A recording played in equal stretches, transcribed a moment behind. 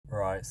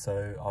Right,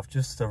 so I've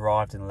just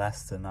arrived in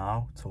Leicester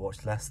now to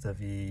watch Leicester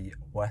v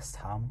West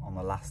Ham on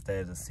the last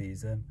day of the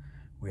season.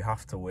 We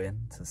have to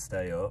win to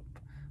stay up,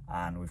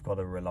 and we've got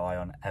to rely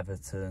on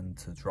Everton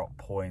to drop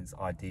points.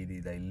 Ideally,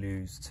 they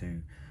lose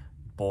to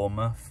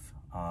Bournemouth.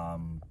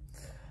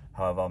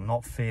 However, I'm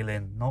not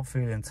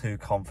feeling too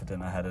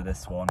confident ahead of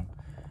this one.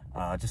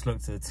 I just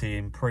looked at the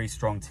team, pretty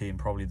strong team,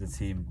 probably the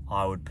team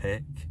I would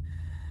pick.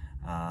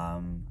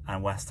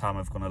 And West Ham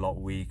have gone a lot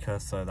weaker,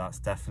 so that's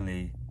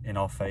definitely in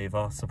our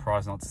favour.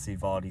 Surprised not to see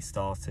Vardy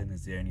starting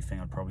is the only thing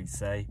I'd probably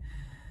say.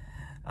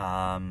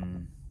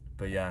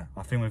 But yeah,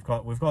 I think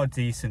we've got a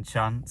decent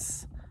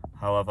chance.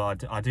 However,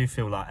 I do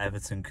feel like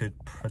Everton could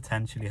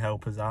potentially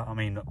help us out. I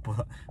mean,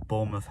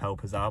 Bournemouth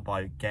help us out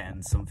by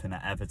getting something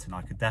at Everton.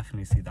 I could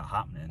definitely see that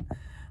happening.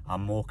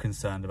 I'm more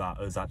concerned about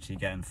us actually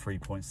getting 3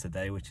 points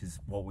today, which is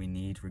what we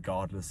need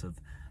regardless of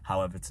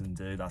how Everton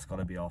do. That's got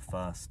to be our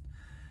first.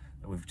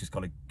 We've just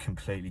got to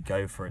completely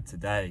go for it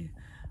today.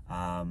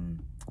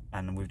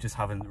 And we just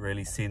haven't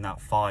really seen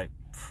that fight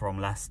from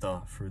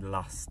Leicester through the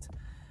last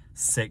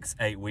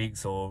 6-8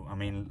 weeks, or I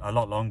mean a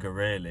lot longer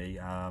really.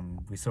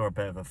 We saw a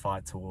bit of a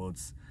fight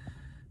towards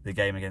the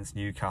game against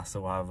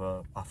Newcastle.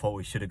 However, I thought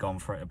we should have gone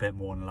for it a bit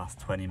more in the last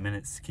 20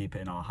 minutes to keep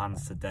it in our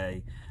hands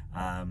today,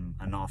 and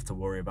not have to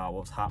worry about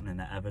what's happening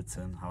at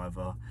Everton.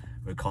 However,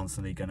 we're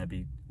constantly going to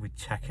be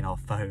checking our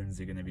phones.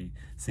 You're going to be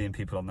seeing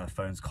people on their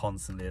phones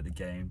constantly at the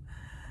game.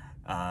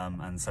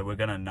 And so we're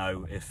going to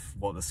know if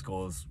what the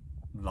score's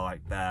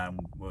like there,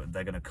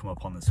 they're going to come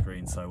up on the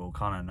screen, so we'll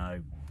kind of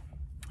know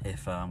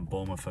if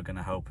Bournemouth are going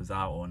to help us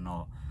out or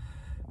not.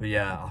 But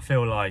yeah, I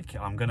feel like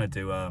I'm going to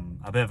do a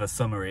bit of a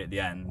summary at the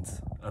end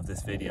of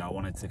this video. I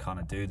wanted to kind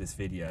of do this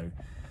video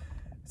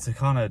to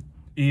kind of,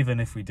 even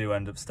if we do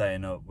end up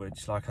staying up,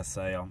 which like I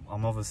say,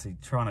 I'm obviously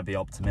trying to be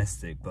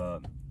optimistic,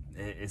 but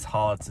it's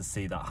hard to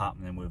see that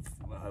happening.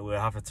 We're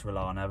having to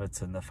rely on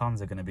Everton. The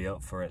fans are going to be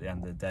up for it at the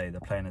end of the day.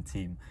 They're playing a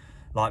team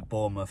like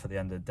Bournemouth at the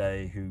end of the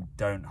day who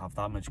don't have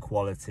that much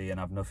quality and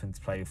have nothing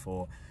to play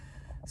for.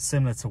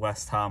 Similar to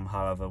West Ham,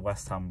 however,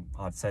 West Ham,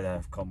 I'd say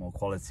they've got more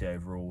quality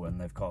overall, and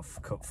they've got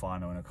a cup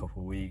final in a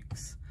couple of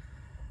weeks.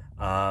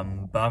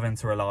 But having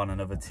to rely on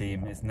another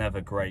team, it's never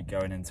great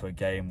going into a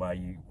game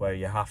where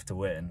you have to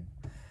win.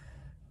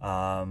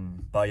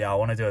 But yeah, I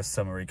want to do a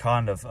summary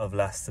kind of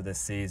Leicester this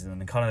season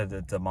and kind of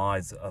the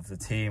demise of the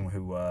team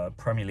who were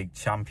Premier League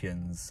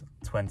champions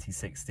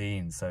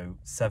 2016. So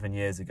 7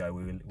 years ago,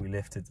 we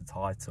lifted the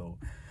title.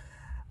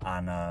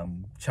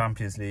 And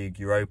Champions League,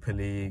 Europa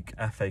League,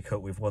 FA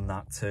Cup, we've won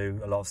that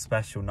too. A lot of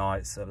special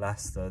nights at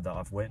Leicester that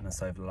I've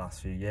witnessed over the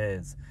last few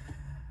years.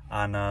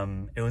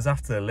 And it was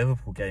after the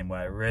Liverpool game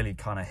where it really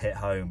kind of hit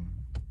home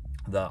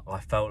that I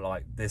felt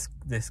like this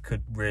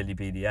could really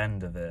be the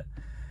end of it.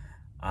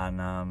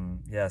 And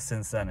yeah,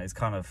 since then it's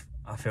kind of,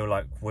 I feel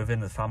like within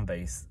the fan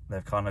base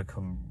they've kind of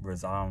come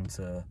resound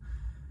to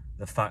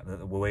the fact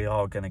that we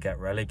are going to get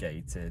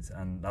relegated,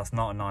 and that's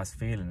not a nice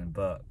feeling.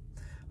 But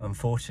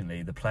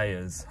unfortunately the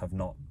players have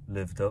not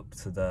lived up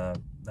to their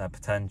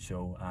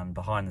potential, and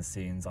behind the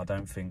scenes I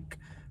don't think,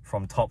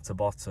 from top to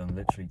bottom,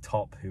 literally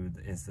top, who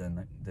is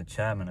the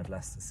chairman of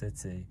Leicester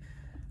City,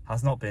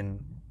 he's not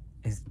been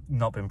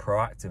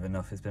proactive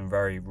enough. He's been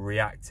very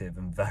reactive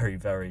and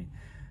very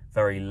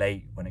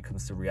late when it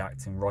comes to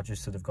reacting.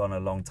 Rodgers should have gone a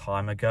long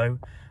time ago,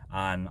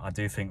 and I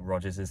do think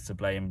Rodgers is to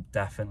blame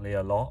definitely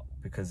a lot,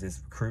 because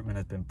his recruitment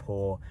has been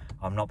poor.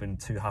 I've not been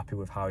too happy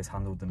with how he's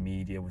handled the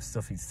media, with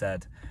stuff he's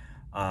said.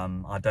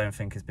 I don't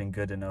think it's been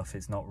good enough.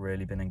 It's not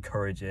really been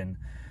encouraging.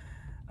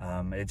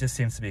 It just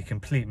seems to be a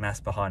complete mess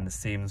behind the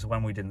scenes.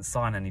 When we didn't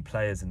sign any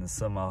players in the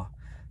summer,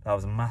 that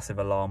was massive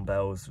alarm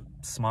bells.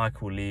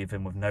 Schmeichel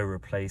leaving with no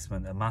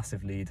replacement, a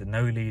massive leader,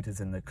 no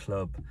leaders in the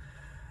club.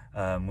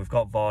 We've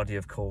got Vardy,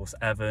 of course,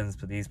 Evans,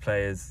 but these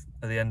players,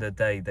 at the end of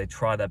the day, they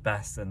try their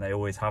best, and they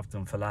always have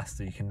done for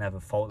Leicester. You can never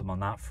fault them on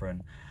that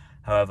front.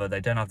 However, they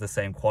don't have the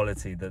same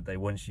quality that they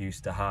once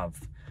used to have.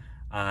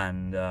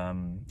 And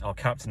our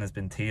captain has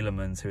been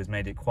Tielemans, who has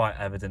made it quite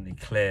evidently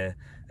clear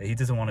that he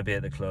doesn't want to be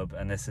at the club,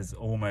 and this is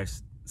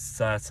almost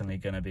certainly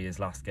going to be his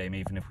last game,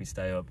 even if we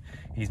stay up.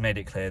 He's made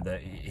it clear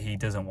that he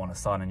doesn't want to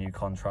sign a new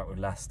contract with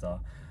Leicester,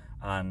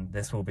 and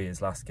this will be his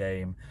last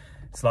game.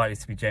 It's likely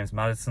to be James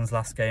Maddison's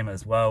last game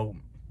as well.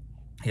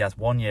 He has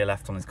 1 year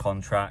left on his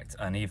contract,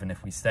 and even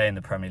if we stay in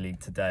the Premier League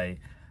today,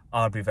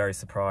 I'd be very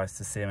surprised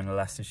to see him in a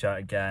Leicester shirt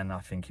again. I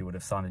think he would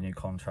have signed a new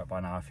contract by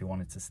now if he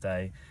wanted to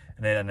stay.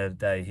 And at the end of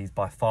the day, he's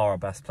by far our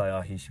best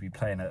player. He should be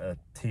playing at a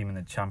team in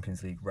the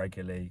Champions League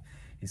regularly.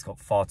 He's got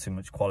far too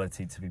much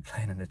quality to be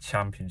playing in the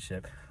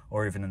Championship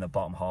or even in the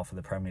bottom half of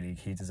the Premier League.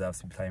 He deserves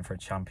to be playing for a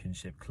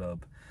Championship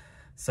club.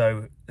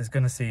 So we're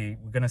going to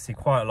see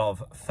quite a lot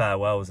of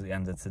farewells at the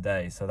end of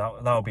today. So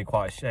that will be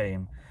quite a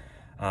shame,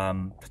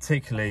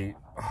 particularly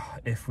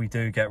if we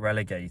do get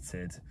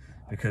relegated,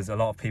 because a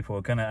lot of people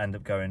are going to end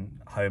up going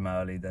home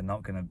early. They're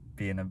not going to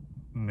be in a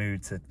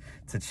mood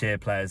to cheer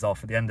players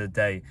off. At the end of the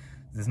day,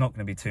 there's not going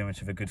to be too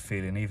much of a good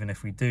feeling, even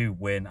if we do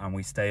win and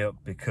we stay up,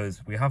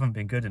 because we haven't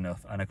been good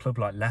enough. And a club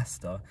like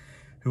Leicester,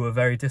 who are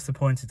very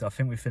disappointed, I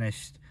think we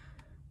finished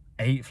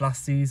 8th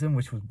last season,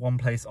 which was one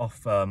place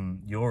off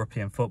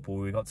European football.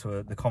 We got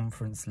to the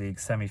Conference League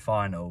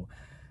semi-final,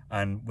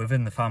 and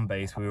within the fan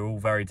base we were all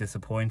very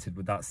disappointed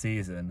with that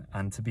season,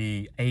 and to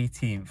be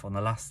 18th on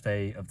the last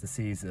day of the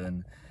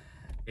season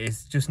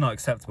is just not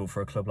acceptable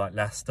for a club like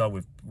Leicester.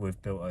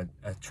 We've built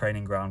a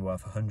training ground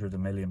worth £100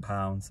 million.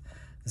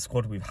 The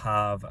squad we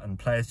have and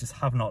players just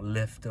have not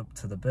lived up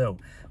to the bill.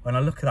 When I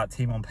look at that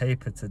team on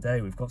paper today,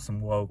 we've got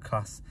some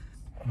world-class,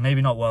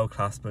 maybe not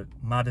world-class, but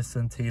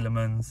Maddison,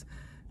 Tielemans.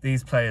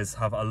 These players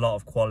have a lot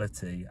of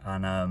quality,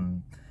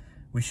 and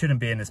we shouldn't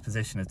be in this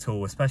position at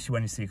all, especially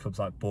when you see clubs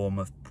like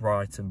Bournemouth,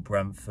 Brighton,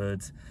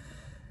 Brentford.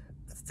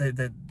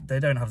 They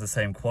don't have the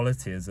same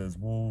quality as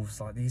Wolves.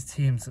 Like, these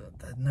teams,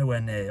 they're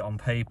nowhere near on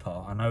paper.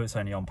 I know it's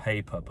only on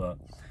paper, but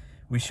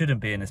we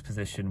shouldn't be in this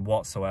position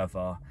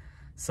whatsoever.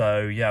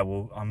 So yeah,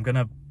 well, I'm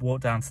gonna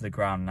walk down to the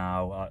ground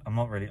now. I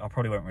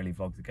probably won't really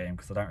vlog the game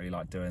because I don't really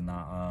like doing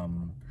that.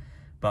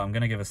 But I'm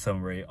going to give a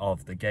summary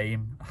of the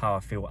game, how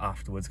I feel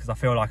afterwards, because I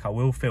feel like I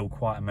will feel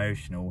quite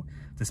emotional,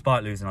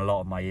 despite losing a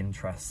lot of my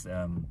interest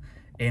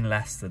in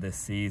Leicester this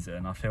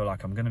season. I feel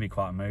like I'm going to be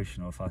quite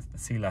emotional if I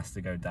see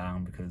Leicester go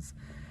down, because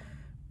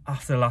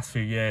after the last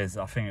few years,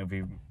 I think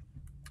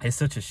it's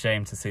such a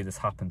shame to see this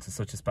happen to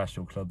such a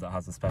special club that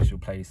has a special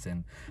place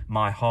in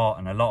my heart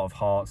and a lot of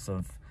hearts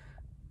of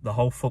the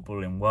whole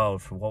footballing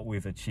world for what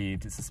we've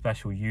achieved. It's a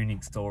special,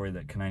 unique story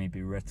that can only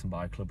be written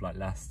by a club like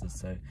Leicester.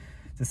 So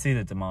to see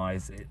the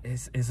demise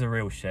is a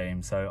real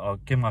shame. So I'll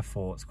give my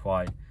thoughts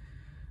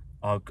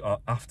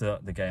after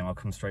the game. I'll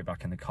come straight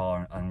back in the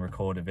car and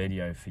record a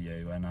video for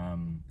you,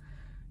 and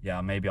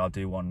yeah, maybe I'll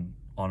do one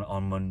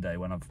on Monday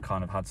when I've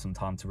kind of had some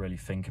time to really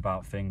think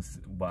about things,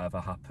 whatever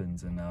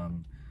happens,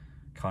 and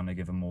kind of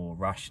give a more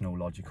rational,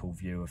 logical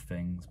view of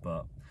things.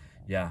 But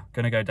yeah,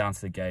 gonna go down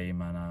to the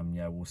game, and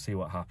yeah, we'll see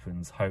what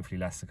happens. Hopefully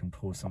Leicester can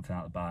pull something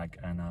out of the bag,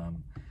 and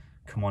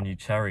come on you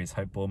Cherries,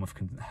 hope Bournemouth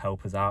can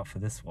help us out for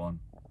this one.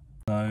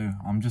 So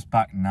I'm just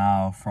back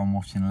now from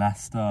watching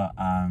Leicester,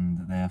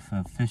 and they have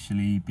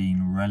officially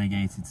been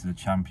relegated to the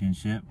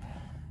Championship.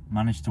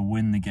 Managed to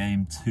win the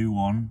game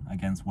 2-1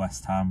 against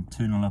West Ham,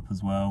 2-0 up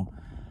as well.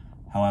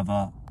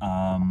 However,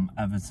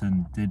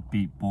 Everton did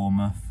beat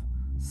Bournemouth,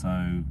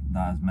 so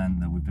that has meant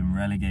that we've been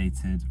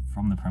relegated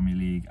from the Premier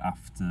League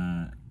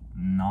after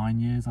 9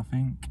 years, I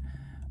think.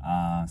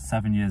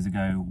 7 years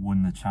ago,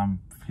 won the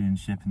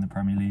Championship in the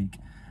Premier League.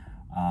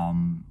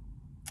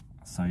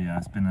 So yeah,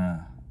 it's been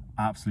an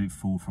absolute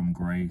fall from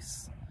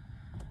grace.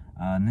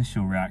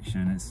 Initial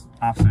reaction, it's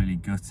absolutely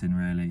gutting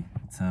really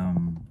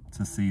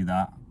to see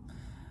that.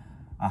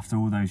 After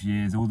all those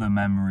years, all the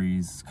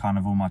memories, kind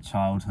of all my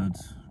childhood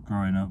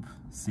growing up,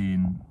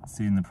 seeing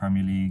the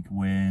Premier League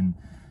win,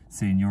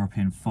 seeing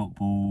European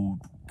football,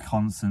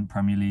 constant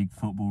Premier League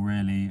football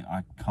really.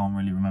 I can't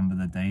really remember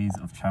the days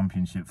of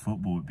Championship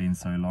football. It being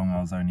so long,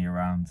 I was only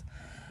around,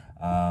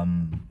 I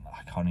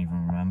can't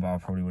even remember, I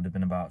probably would have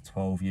been about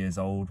 12 years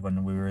old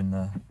when we were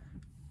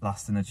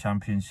last in the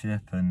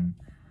Championship. And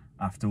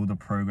after all the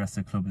progress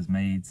the club has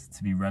made,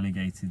 to be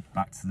relegated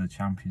back to the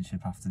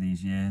Championship after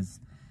these years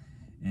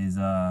is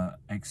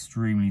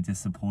extremely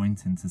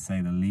disappointing, to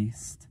say the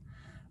least.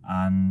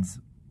 And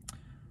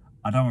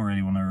I don't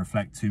really want to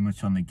reflect too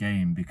much on the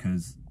game,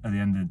 because at the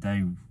end of the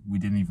day we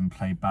didn't even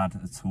play bad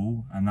at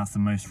all, and that's the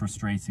most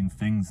frustrating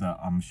things that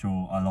I'm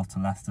sure a lot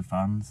of Leicester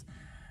fans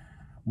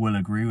will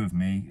agree with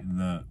me,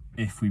 that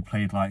if we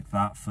played like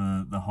that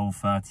for the whole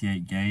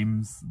 38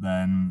 games,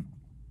 then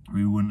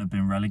we wouldn't have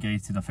been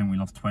relegated. I think we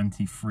lost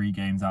 23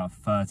 games out of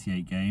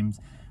 38 games,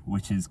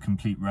 which is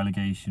complete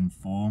relegation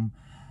form.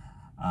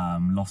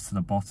 Lost to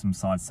the bottom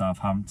side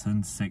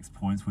Southampton, 6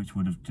 points, which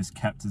would have just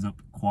kept us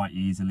up quite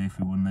easily if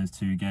we won those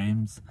 2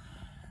 games.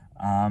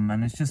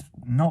 And it's just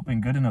not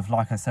been good enough.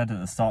 Like I said at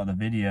the start of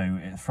the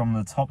video, from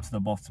the top to the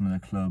bottom of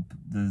the club,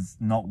 there's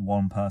not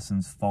one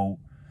person's fault.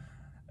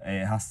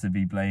 It has to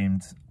be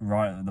blamed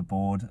right at the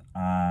board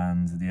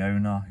and the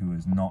owner, who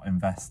has not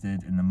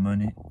invested in the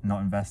money,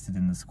 not invested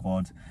in the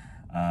squad.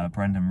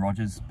 Brendan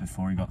Rodgers,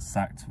 before he got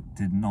sacked,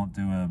 did not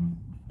do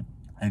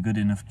a good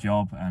enough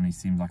job, and he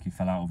seemed like he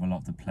fell out with a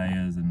lot of the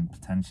players and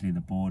potentially the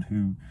board.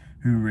 Who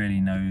really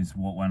knows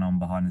what went on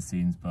behind the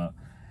scenes? But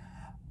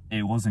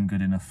it wasn't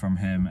good enough from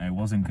him. It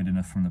wasn't good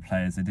enough from the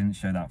players. They didn't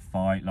show that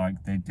fight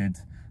like they did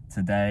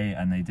today,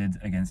 and they did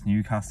against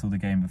Newcastle the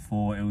game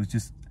before. It was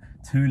just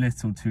too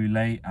little too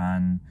late,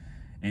 and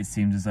it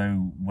seemed as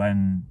though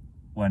when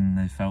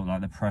they felt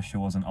like the pressure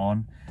wasn't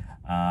on,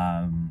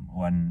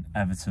 when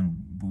Everton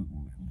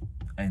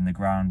in the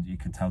ground, you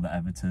could tell that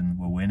Everton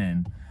were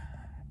winning.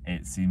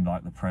 It seemed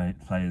like the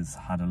players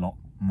had a lot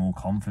more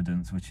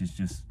confidence, which is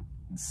just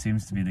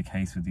seems to be the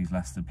case with these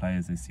Leicester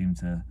players. They seem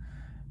to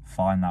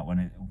find that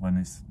when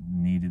it's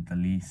needed the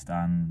least,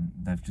 and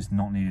they've just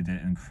not needed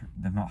it, and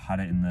they've not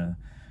had it in the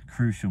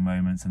crucial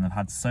moments. And they've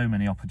had so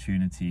many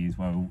opportunities.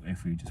 Well,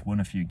 if we just won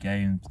a few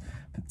games,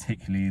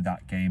 particularly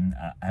that game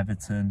at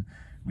Everton,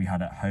 we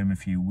had at home a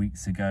few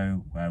weeks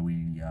ago, where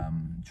we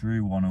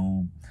drew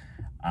 1-1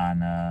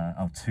 and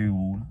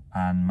 2-2,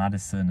 and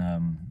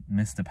Maddison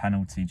missed a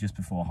penalty just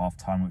before half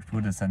time, which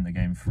would have sent the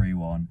game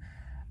 3-1.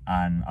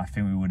 And I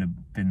think I would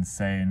have been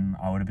saying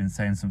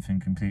something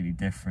completely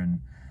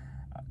different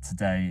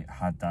today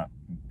had that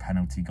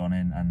penalty gone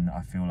in, and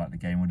I feel like the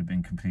game would have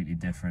been completely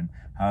different.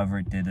 However,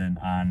 it didn't,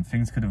 and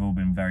things could have all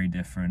been very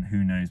different.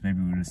 Who knows,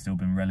 maybe we would have still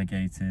been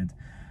relegated,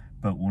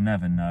 but we'll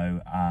never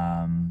know.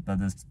 But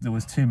there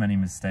was too many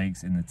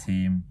mistakes in the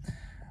team,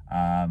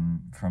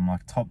 from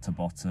like top to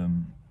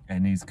bottom. It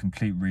needs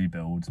complete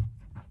rebuild.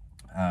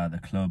 The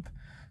club,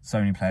 so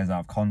many players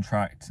out of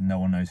contract, no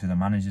one knows who the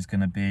manager's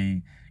going to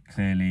be.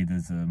 Clearly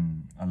there's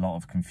a lot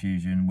of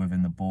confusion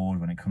within the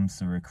board when it comes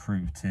to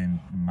recruiting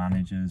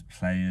managers,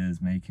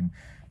 players, making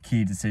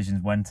key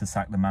decisions when to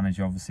sack the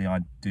manager. Obviously,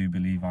 I do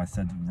believe I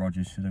said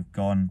Rodgers should have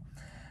gone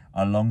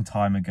a long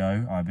time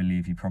ago. I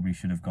believe he probably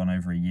should have gone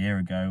over a year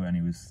ago, and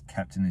he was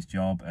kept in his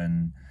job,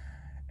 and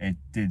it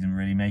didn't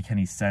really make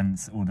any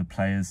sense. All the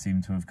players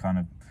seem to have kind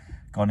of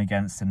gone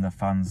against him. The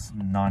fans,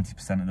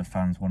 90% of the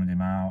fans wanted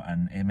him out,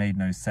 and it made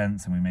no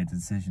sense, and we made the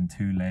decision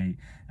too late,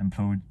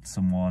 employed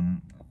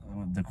someone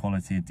the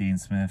quality of Dean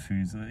Smith,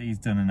 he's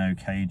done an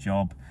okay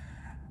job.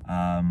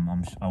 I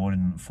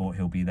wouldn't have thought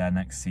he'll be there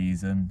next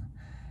season,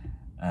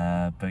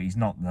 but he's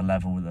not the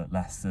level that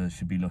Leicester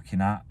should be looking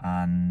at.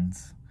 And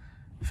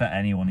for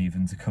anyone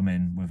even to come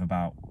in with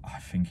about, I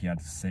think he had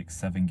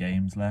 6-7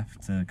 games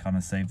left to kind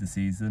of save the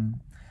season,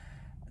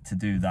 to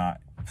do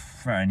that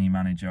for any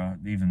manager,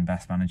 even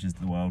best managers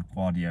in the world,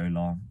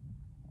 Guardiola,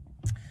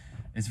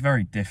 it's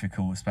very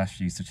difficult,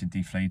 especially such a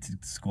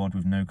deflated squad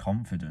with no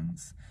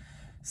confidence.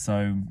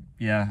 So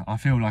yeah, I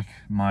feel like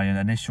my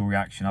initial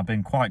reaction, I've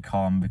been quite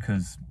calm,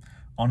 because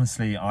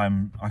honestly I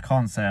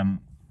can't say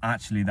I'm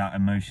actually that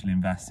emotionally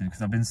invested,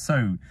 because I've been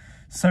so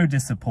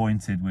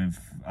disappointed with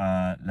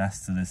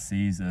Leicester this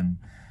season,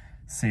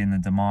 seeing the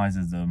demise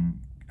of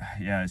them.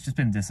 Yeah, it's just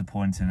been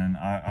disappointing, and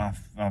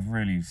I've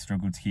really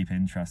struggled to keep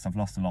interest. I've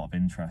lost a lot of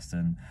interest,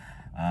 and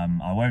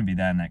I won't be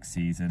there next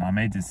season. I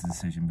made this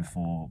decision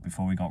before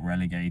we got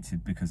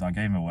relegated, because I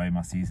gave away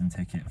my season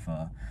ticket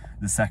for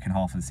the second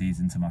half of the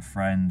season to my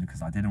friend,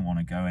 because I didn't want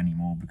to go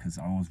anymore, because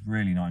I was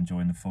really not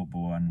enjoying the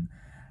football, and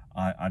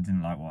I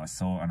didn't like what I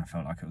saw, and I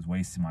felt like it was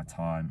wasting my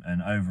time.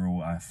 And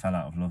overall, I fell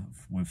out of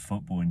love with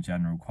football in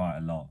general quite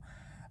a lot.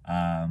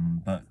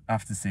 But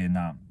after seeing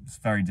that, it's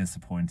very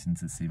disappointing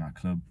to see my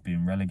club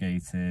being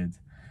relegated.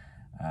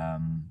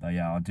 But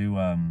yeah, I'll do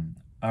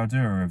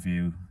a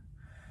review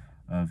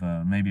of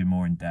maybe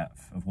more in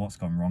depth of what's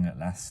gone wrong at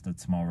Leicester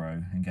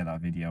tomorrow, and get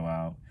that video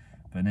out.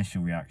 But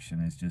initial reaction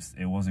is just,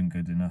 it wasn't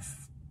good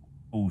enough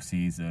all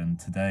season.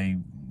 Today,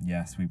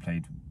 yes, we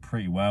played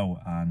pretty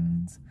well,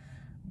 and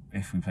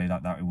if we played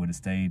like that, we would have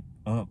stayed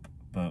up.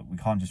 But we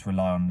can't just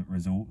rely on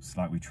results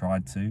like we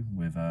tried to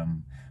with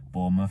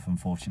Bournemouth.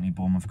 Unfortunately,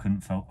 Bournemouth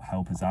couldn't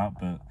help us out,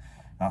 but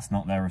that's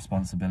not their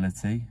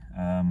responsibility.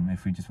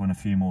 If we just won a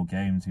few more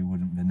games, we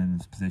wouldn't have been in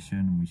this position,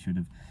 and we should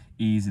have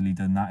easily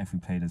done that if we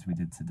played as we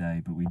did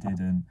today, but we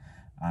didn't.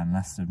 And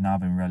Leicester have now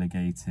been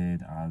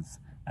relegated as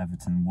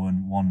Everton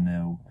won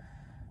 1-0.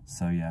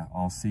 So yeah,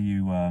 I'll see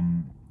you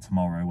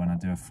tomorrow when I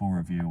do a full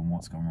review on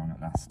what's gone wrong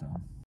at Leicester.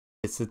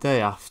 It's the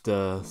day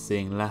after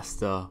seeing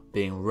Leicester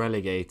being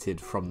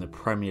relegated from the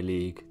Premier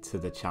League to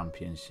the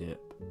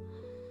Championship.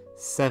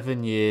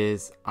 7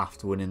 years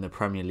after winning the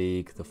Premier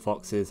League, the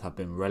Foxes have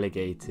been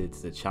relegated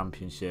to the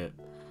Championship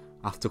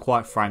after,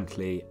 quite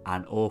frankly,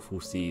 an awful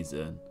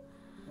season.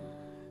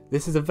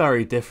 This is a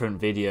very different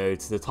video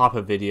to the type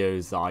of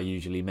videos that I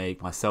usually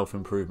make, my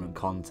self-improvement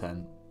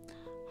content.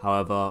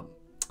 However,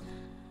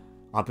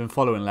 I've been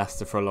following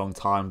Leicester for a long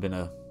time, been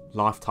a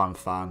lifetime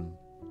fan,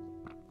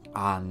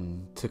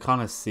 and to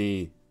kind of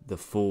see the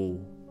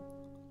fall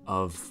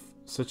of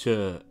such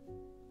a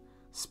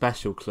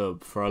special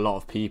club for a lot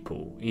of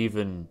people,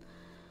 even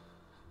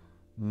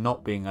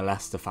not being a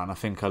Leicester fan, I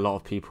think a lot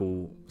of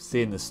people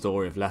seeing the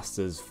story of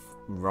Leicester's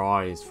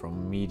rise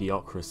from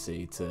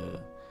mediocrity to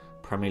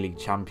Premier League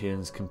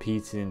champions,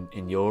 competing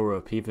in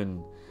Europe,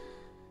 even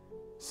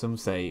some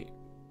say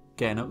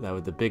getting up there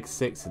with the big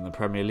six in the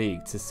Premier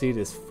League, to see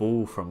this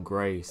fall from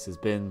grace has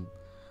been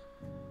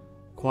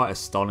quite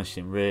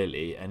astonishing,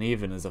 really. And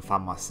even as a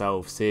fan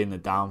myself, seeing the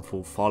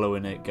downfall,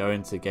 following it,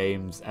 going to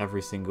games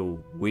every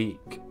single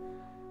week,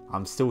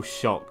 I'm still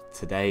shocked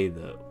today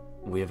that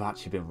we have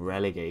actually been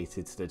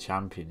relegated to the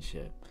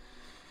Championship.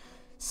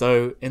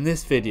 So in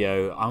this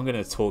video, I'm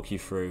going to talk you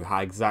through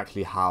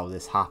exactly how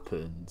this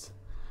happened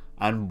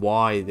and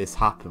why this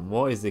happened.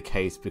 What is the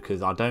case?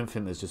 Because I don't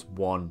think there's just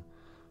one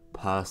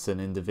person,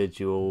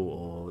 individual,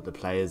 or the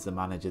players, the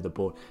manager, the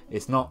board.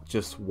 It's not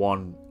just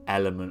one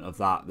element of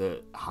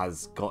that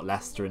has got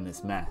Leicester in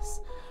this mess,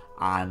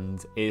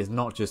 and it is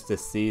not just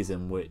this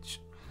season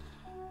which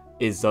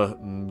is the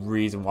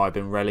reason why I've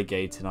been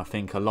relegated. I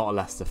think a lot of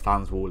Leicester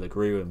fans will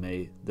agree with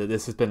me that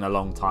this has been a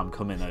long time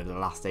coming, over the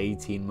last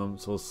 18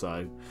 months or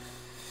so.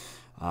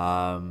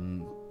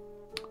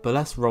 But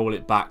let's roll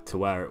it back to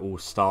where it all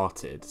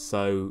started.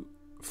 So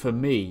for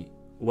me,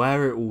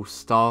 where it all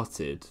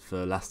started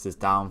for Leicester's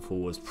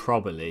downfall was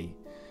probably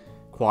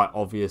quite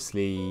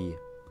obviously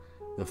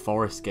the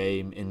Forest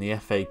game in the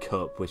FA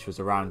Cup, which was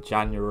around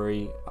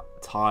February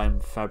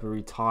time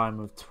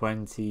of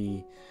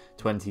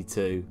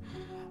 2022,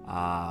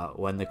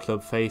 when the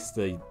club faced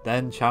the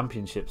then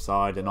Championship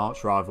side and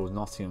arch rivals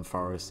Nottingham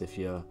Forest. If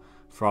you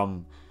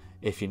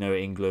know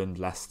England,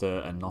 Leicester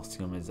and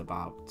Nottingham is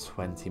about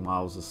 20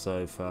 miles or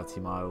so, 30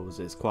 miles.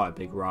 It's quite a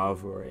big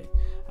rivalry,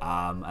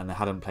 and they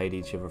hadn't played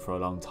each other for a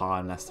long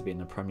time. Leicester been in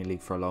the Premier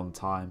League for a long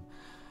time.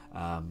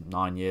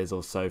 9 years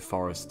or so.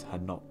 Forest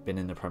had not been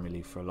in the Premier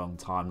League for a long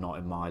time, not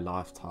in my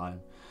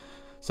lifetime.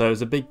 So it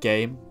was a big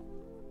game.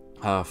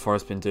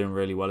 Forest been doing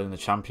really well in the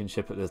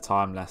Championship at the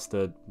time.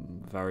 Leicester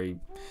very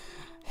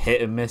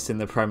hit and miss in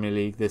the Premier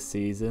League this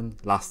season,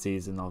 last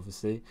season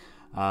obviously.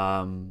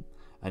 And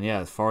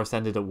yeah, Forest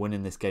ended up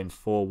winning this game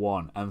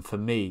 4-1. And for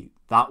me,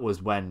 that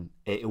was when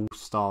it all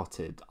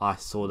started. I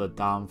saw the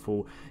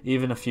downfall.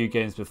 Even a few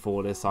games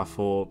before this, I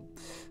thought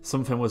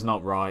something was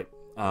not right.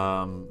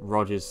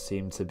 Rodgers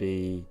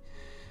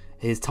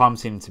his time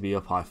seemed to be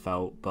up, I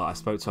felt, but I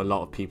spoke to a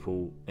lot of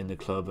people in the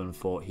club and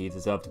thought he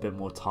deserved a bit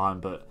more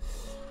time. But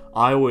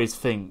I always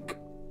think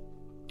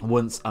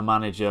once a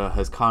manager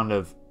has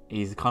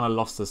he's kind of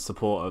lost the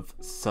support of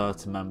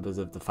certain members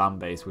of the fan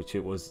base, which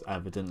it was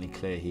evidently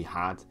clear he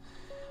had,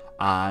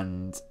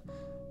 and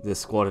the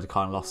squad had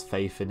kind of lost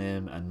faith in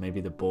him, and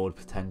maybe the board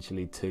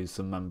potentially too,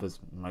 some members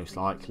most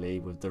likely,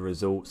 with the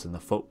results and the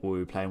football we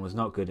were playing was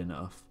not good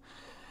enough.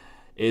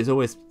 It is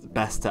always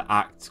best to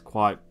act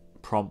quite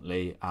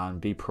promptly and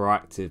be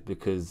proactive,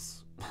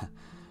 because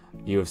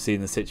you have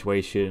seen the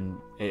situation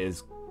it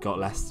has got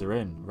Leicester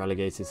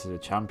relegated to the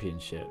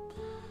Championship.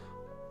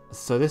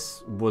 So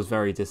this was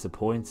very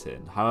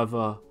disappointing.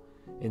 However,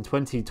 in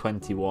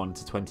 2021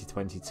 to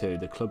 2022,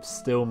 the club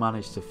still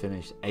managed to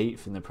finish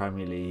 8th in the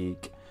Premier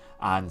League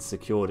and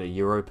secured a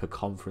Europa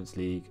Conference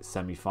League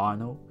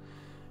semi-final,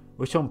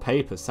 which on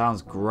paper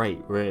sounds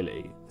great,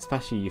 really,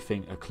 especially you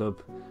think a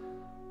club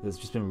that's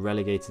just been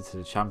relegated to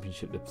the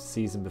Championship. The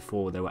season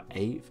before, they were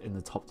 8th in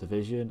the top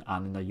division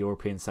and in the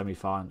European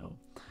semi-final.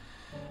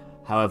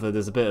 However,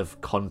 there's a bit of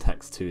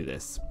context to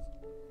this.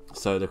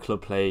 So the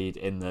club played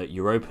in the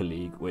Europa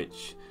League,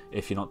 which,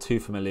 if you're not too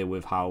familiar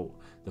with how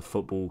the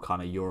football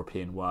kind of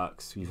European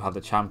works, you have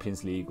the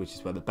Champions League, which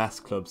is where the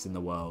best clubs in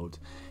the world,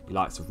 the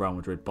likes of Real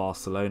Madrid,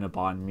 Barcelona,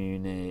 Bayern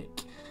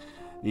Munich,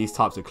 these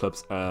types of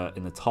clubs are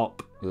in the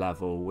top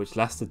level, which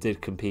Leicester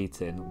did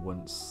compete in.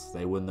 Once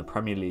they won the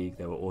Premier League,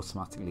 they were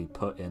automatically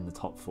put in the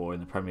top 4 in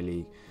the Premier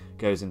League,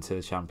 goes into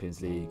the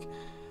Champions League,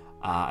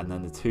 and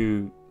then the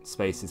two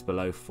spaces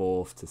below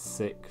 4th to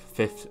 6th,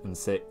 5th and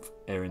 6th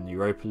are in the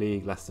Europa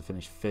League. Leicester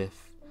finished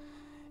 5th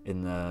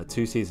in the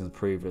 2 seasons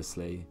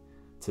previously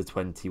to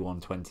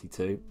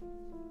 21-22.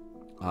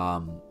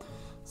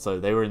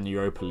 So they were in the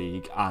Europa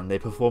League and they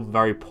performed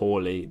very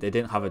poorly. They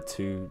didn't have a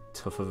too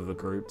tough of a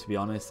group, to be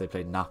honest. They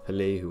played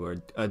Napoli, who were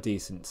a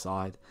decent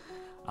side,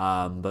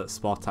 but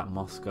Spartak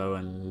Moscow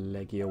and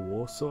Legia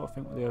Warsaw, I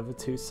think, were the other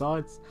 2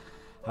 sides.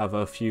 Have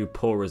a few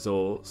poor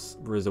results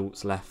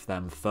left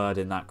them 3rd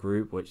in that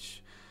group,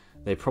 which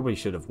they probably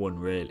should have won,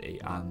 really,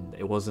 and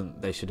it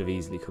wasn't. They should have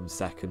easily come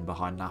 2nd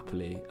behind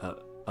Napoli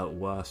at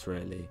worst,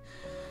 really.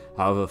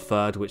 However,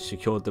 3rd, which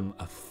secured them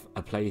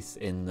a place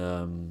in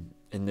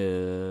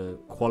the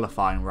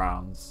qualifying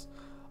rounds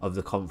of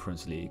the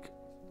Conference League,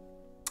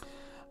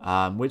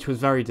 which was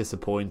very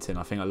disappointing.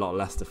 I think a lot of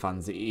Leicester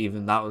fans,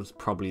 even that was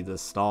probably the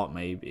start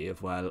maybe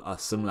of where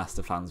some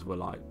Leicester fans were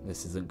like,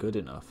 this isn't good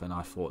enough, and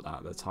I thought that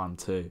at the time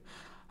too.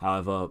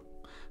 However,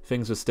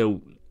 things were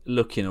still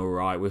looking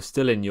alright. We're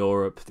still in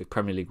Europe. The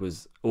Premier League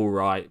was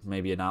alright,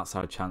 maybe an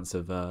outside chance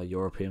of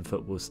European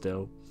football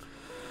still.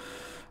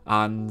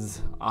 And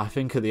I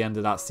think at the end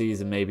of that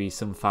season, maybe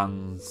some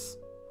fans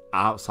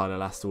outside of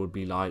Leicester would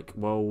be like,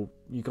 well,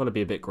 you've got to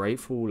be a bit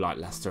grateful, like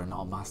Leicester are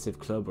not a massive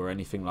club or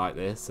anything like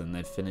this, and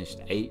they've finished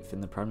 8th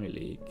in the Premier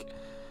League.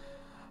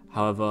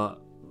 However,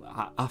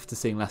 after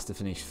seeing Leicester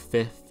finish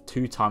 5th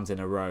 2 times in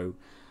a row,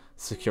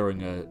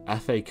 securing a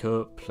FA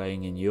Cup,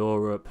 playing in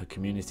Europe, a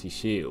Community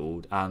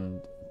Shield,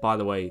 and by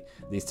the way,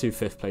 these 2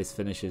 5th place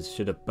finishes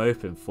should have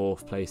both been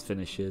 4th place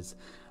finishes.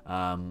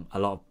 A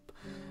lot of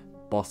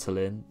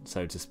bottling,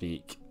 so to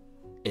speak,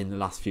 in the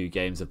last few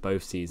games of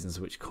both seasons,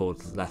 which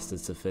caused Leicester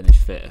to finish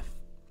 5th.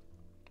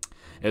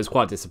 It was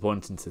quite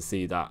disappointing to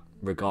see that,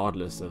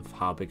 regardless of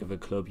how big of a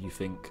club you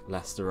think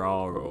Leicester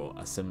are or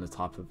a similar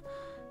type of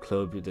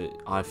club, that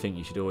I think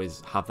you should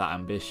always have that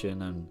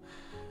ambition. And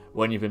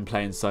when you've been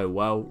playing so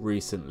well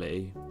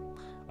recently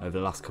over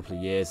the last couple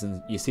of years,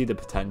 and you see the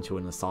potential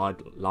in a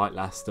side like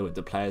Leicester with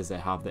the players they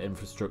have, the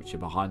infrastructure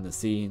behind the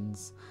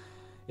scenes,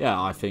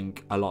 yeah, I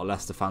think a lot of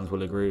Leicester fans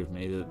will agree with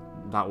me that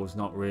that was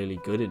not really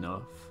good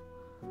enough.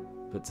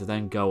 But to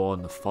then go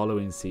on the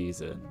following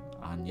season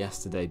and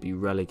yesterday be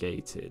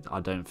relegated, I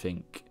don't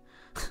think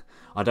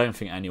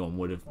anyone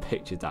would have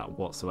pictured that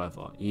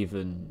whatsoever,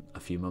 even a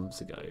few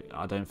months ago.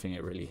 I don't think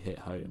it really hit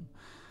home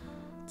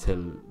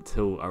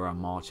till around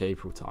March,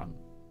 April time.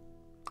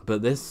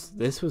 But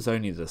this was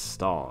only the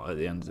start at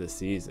the end of the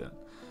season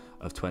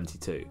of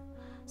 22.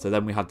 So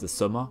then we had the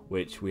summer,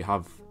 which we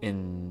have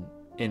in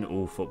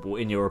all football,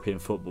 in European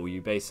football.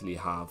 You basically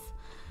have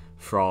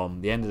from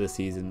the end of the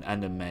season,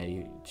 end of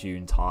May,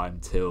 June time,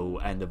 till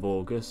end of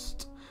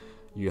August.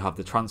 You have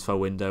the transfer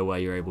window where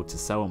you're able to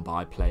sell and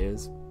buy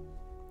players.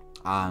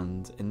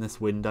 And in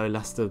this window,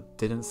 Leicester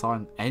didn't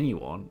sign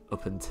anyone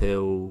up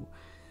until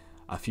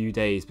a few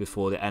days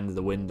before the end of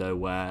the window,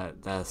 where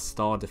their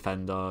star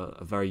defender,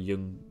 a very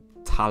young,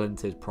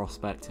 talented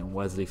prospect in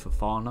Wesley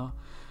Fofana,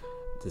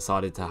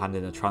 decided to hand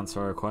in a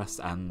transfer request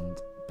and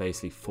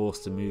basically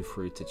forced a move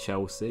through to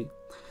Chelsea.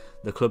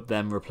 The club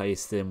then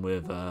replaced him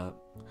with,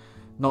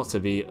 not to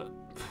be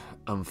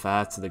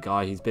unfair to the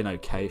guy, he's been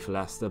okay for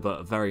Leicester,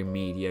 but a very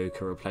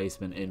mediocre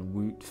replacement in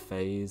Wout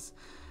Faes,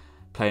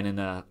 playing in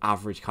an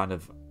average kind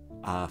of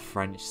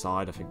French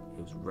side. I think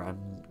it was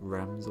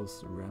Rems,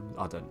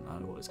 I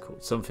don't know what it's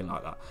called, something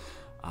like that.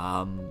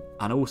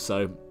 And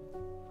also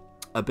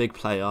a big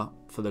player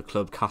for the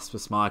club, Kasper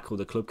Schmeichel,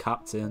 the club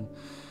captain,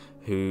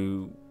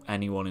 who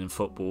anyone in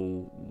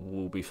football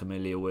will be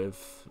familiar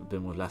with.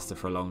 Been with Leicester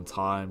for a long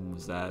time,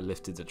 was there,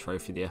 lifted the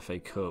trophy, the FA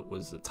Cup,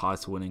 was a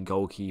title-winning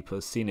goalkeeper,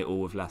 seen it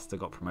all with Leicester,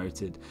 got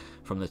promoted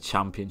from the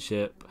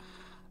Championship,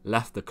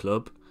 left the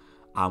club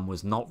and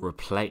was not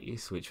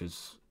replaced, which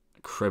was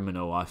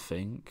criminal, I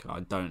think. I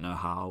don't know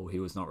how he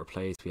was not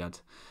replaced. We had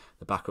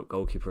the backup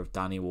goalkeeper of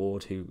Danny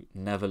Ward, who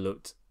never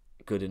looked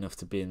good enough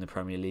to be in the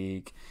Premier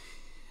League.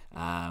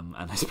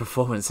 And his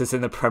performances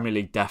in the Premier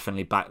League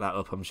definitely back that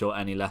up. I'm sure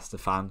any Leicester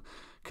fan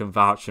can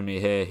vouch for me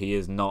here. He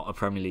is not a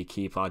Premier League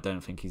keeper. I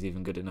don't think he's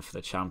even good enough for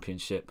the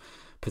Championship.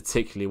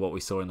 Particularly what we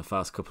saw in the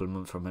first couple of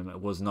months from him,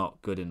 it was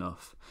not good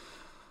enough.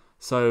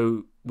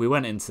 So we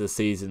went into the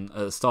season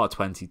at the start of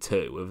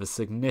 22 with a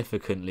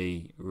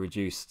significantly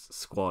reduced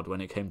squad when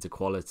it came to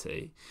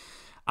quality.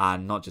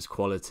 And not just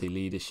quality,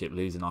 leadership,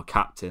 losing our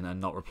captain and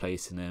not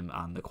replacing him,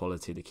 and the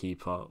quality of the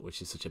keeper,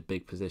 which is such a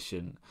big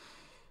position,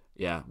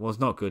 was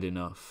not good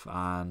enough.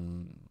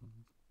 And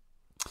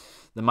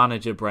the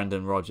manager,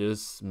 Brendan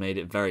Rodgers, made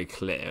it very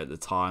clear at the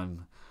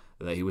time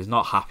that he was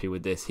not happy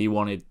with this. He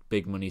wanted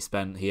big money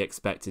spent. He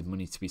expected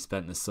money to be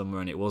spent this summer,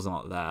 and it was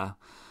not there.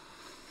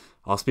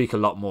 I'll speak a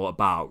lot more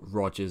about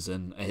Rodgers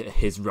and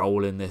his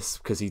role in this,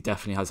 because he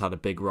definitely has had a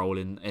big role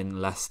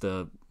in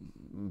Leicester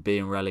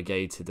being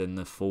relegated, and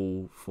the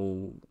fall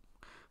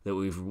that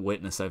we've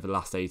witnessed over the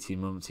last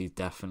 18 months. He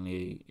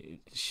definitely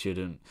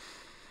shouldn't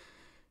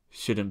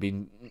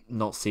be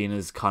not seen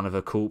as kind of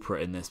a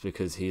culprit in this,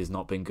 because he has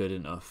not been good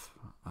enough.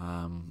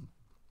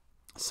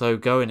 So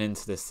going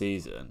into this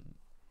season,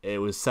 it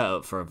was set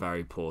up for a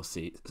very poor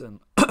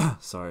season.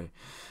 Sorry.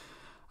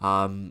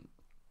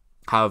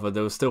 However,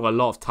 there was still a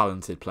lot of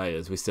talented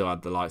players. We still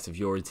had the likes of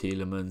Youri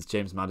Tielemans,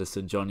 James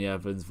Maddison, Johnny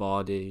Evans,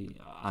 Vardy,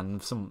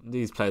 and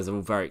these players are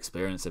all very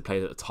experienced. They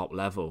played at the top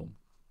level.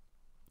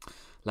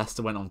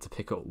 Leicester went on to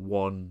pick up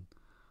 1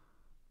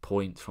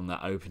 point from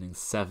their opening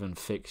 7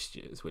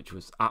 fixtures, which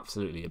was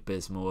absolutely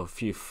abysmal. A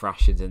few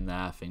thrashings in there.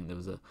 I think there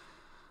was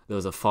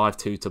a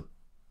 5-2 to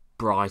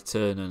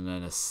Brighton, and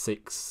then a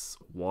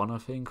 6-1, I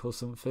think, or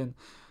something,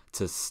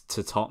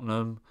 to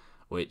Tottenham,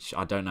 which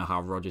I don't know how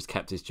Rodgers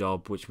kept his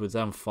job, which was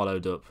then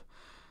followed up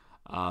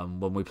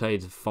when we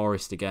played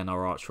Forest again,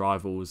 our arch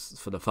rivals,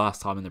 for the first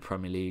time in the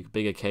Premier League.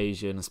 Big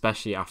occasion,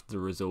 especially after the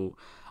result,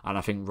 and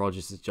I think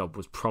Rodgers' job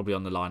was probably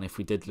on the line. If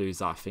we did lose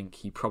that, I think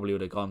he probably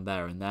would have gone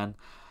there and then.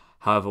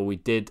 However, we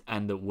did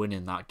end up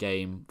winning that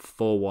game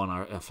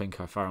 4-1, I think,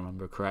 if I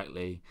remember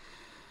correctly.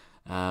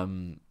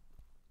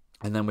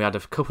 And then we had a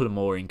couple of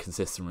more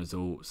inconsistent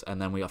results,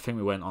 and then I think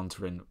we went on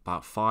to win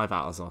about 5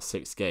 out of our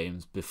 6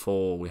 games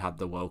before we had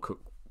the World Cup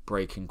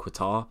break in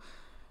Qatar,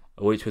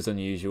 which was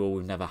unusual.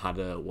 We've never had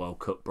a World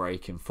Cup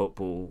break in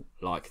football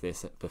like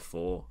this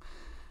before,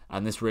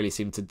 and this really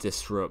seemed to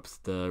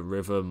disrupt the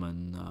rhythm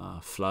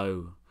and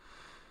flow.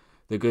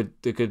 The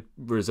good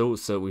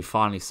results that we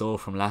finally saw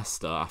from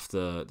Leicester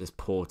after this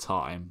poor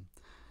time,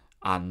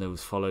 and it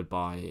was followed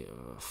by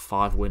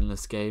 5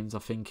 winless games, I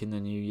think, in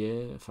the new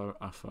year, if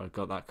I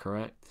got that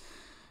correct.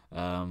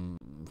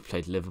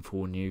 Played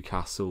Liverpool,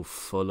 Newcastle,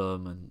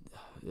 Fulham, and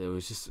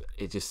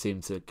it just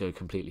seemed to go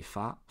completely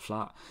flat.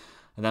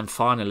 And then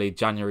finally,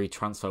 January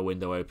transfer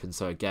window opened.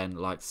 So again,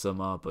 like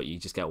summer, but you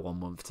just get 1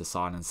 month to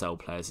sign and sell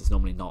players. It's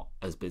normally not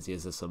as busy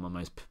as the summer.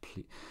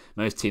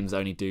 Most teams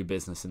only do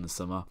business in the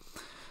summer.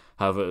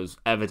 However, it was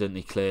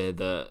evidently clear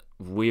that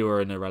we were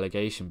in a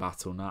relegation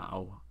battle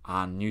now,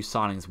 and new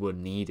signings were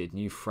needed.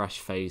 New fresh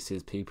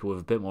faces, people with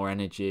a bit more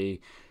energy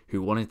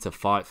who wanted to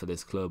fight for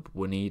this club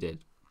were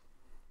needed.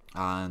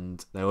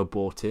 And they were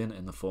brought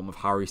in the form of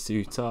Harry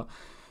Souttar,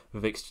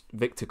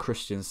 Victor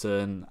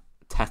Christensen,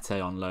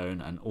 Tete on loan,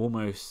 and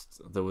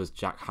almost there was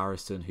Jack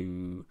Harrison,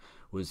 who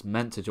was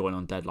meant to join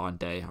on deadline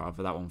day.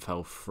 However, that one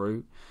fell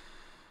through.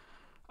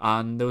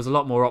 And there was a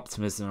lot more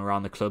optimism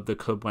around the club. The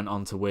club went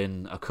on to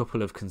win a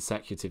couple of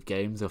consecutive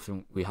games. I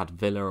think we had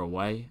Villa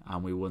away,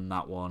 and we won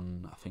that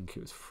one. I think it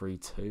was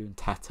 3-2. And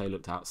Tete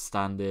looked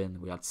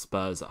outstanding. We had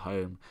Spurs at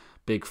home.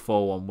 Big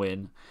 4-1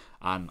 win.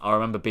 And I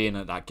remember being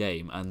at that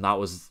game, and that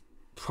was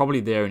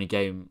probably the only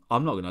game,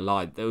 I'm not going to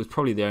lie, it was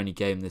probably the only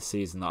game this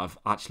season that I've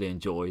actually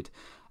enjoyed,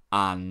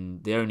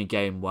 and the only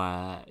game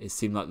where it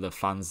seemed like the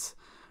fans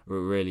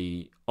were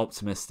really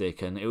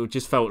optimistic, and it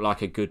just felt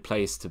like a good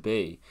place to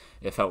be.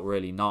 It felt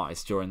really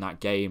nice during that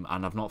game,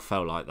 and I've not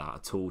felt like that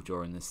at all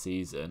during this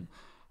season.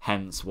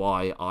 Hence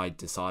why I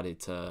decided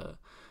to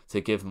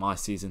give my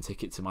season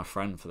ticket to my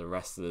friend for the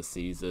rest of the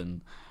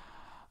season.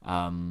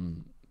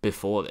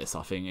 Before this,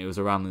 I think it was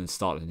around the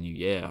start of the new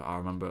year. I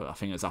remember, I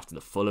think it was after the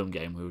Fulham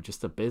game, we were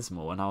just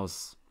abysmal, and I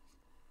was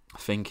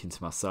thinking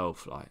to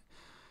myself, like,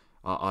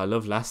 I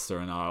love Leicester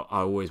and I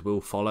always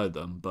will follow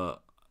them,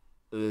 but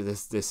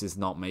this is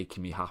not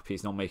making me happy.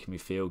 It's not making me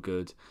feel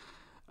good.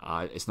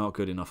 It's not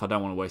good enough. I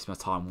don't want to waste my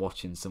time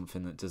watching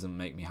something that doesn't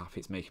make me happy.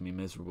 It's making me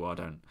miserable. I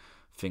don't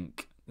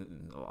think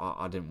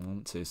I didn't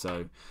want to.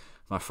 So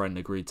my friend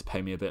agreed to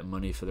pay me a bit of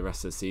money for the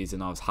rest of the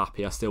season. I was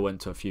happy. I still went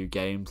to a few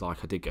games.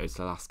 Like, I did go to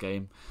the last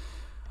game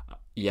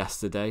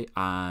yesterday,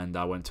 and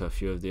I went to a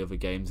few of the other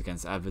games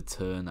against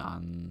Everton,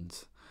 and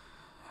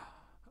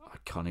I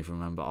can't even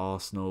remember,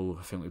 Arsenal.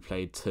 I think we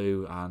played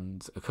 2,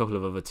 and a couple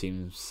of other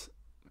teams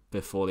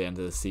before the end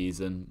of the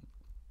season.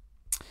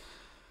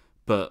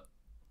 But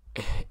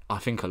I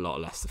think a lot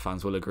of Leicester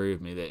fans will agree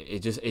with me that it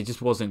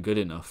just wasn't good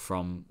enough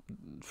from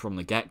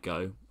the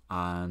get-go.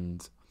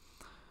 And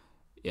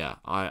yeah,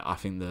 I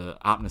think the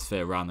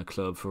atmosphere around the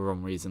club, for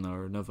one reason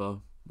or another,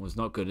 was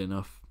not good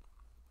enough.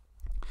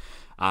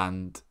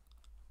 And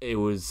it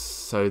was,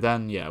 so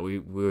then, yeah,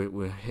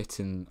 we're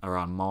hitting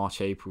around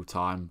March, April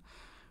time,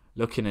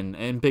 looking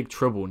in big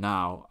trouble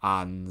now.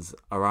 And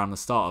around the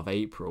start of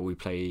April, we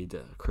played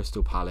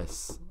Crystal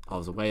Palace. I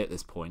was away at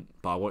this point,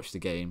 but I watched the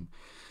game.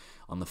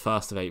 On the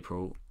 1st of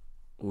April,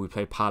 we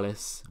played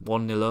Palace,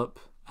 1-0 up,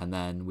 and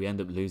then we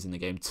ended up losing the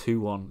game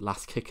 2-1,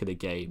 last kick of the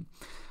game.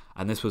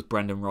 And this was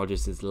Brendan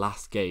Rodgers'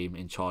 last game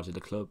in charge of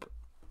the club.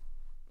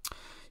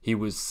 He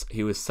was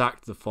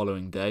sacked the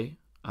following day.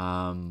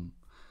 And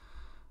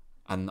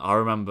I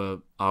remember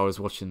I was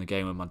watching the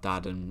game with my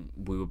dad, and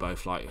we were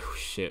both like, oh,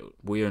 shit,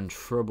 we're in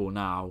trouble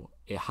now.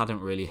 It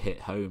hadn't really hit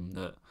home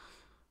that,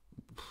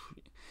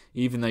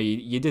 even though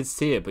you did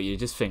see it, but you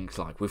just think,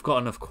 like, we've got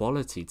enough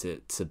quality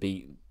to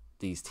beat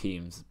these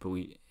teams, but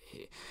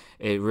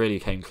it really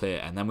came clear.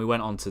 And then we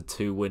went on to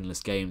 2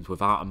 winless games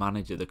without a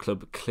manager. The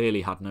club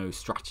clearly had no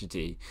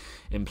strategy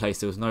in place.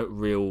 There was no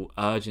real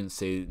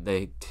urgency.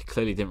 They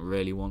clearly didn't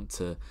really want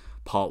to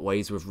part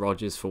ways with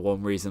Rodgers for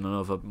one reason or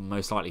another,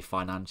 most likely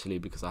financially,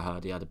 because I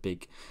heard he had a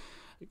big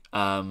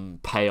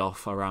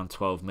payoff around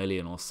 12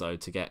 million or so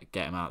to get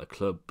him out of the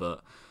club.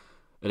 But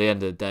at the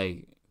end of the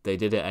day, they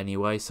did it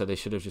anyway, so they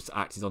should have just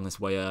acted on this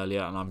way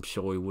earlier, and I'm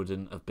sure we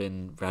wouldn't have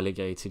been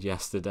relegated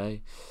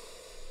yesterday.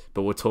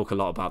 But we'll talk a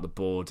lot about the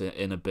board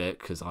in a bit,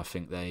 because I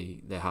think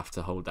they have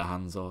to hold their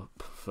hands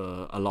up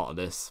for a lot of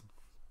this.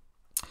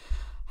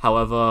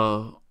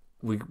 However,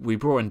 we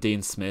brought in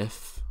Dean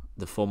Smith,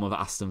 the former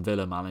Aston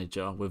Villa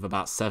manager, with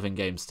about 7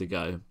 games to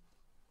go.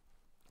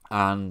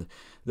 And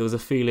there was a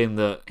feeling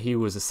that he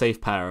was a safe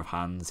pair of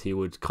hands. He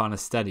would kind of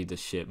steady the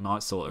ship,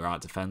 might sort her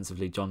out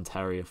defensively. John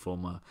Terry, a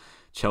former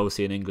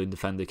Chelsea and England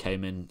defender,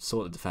 came in,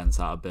 sorted the defence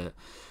out a bit.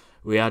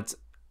 We had,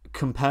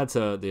 compared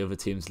to the other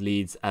teams,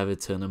 Leeds,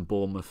 Everton and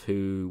Bournemouth,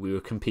 who we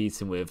were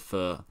competing with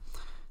to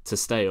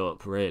stay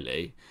up,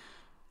 really.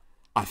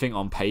 I think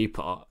on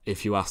paper,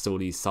 if you asked all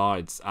these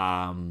sides,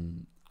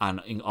 and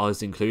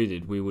us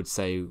included, we would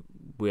say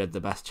we had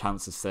the best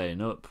chance of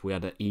staying up. We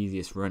had the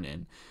easiest run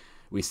in.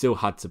 We still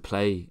had to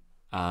play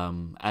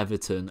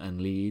Everton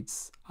and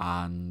Leeds,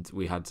 and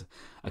we had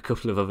a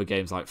couple of other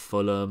games like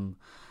Fulham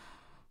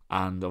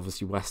and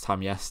obviously West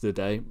Ham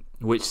yesterday,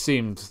 which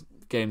seemed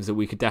games that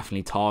we could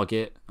definitely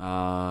target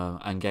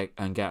and get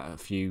a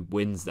few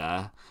wins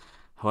there.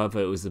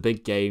 However, it was the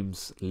big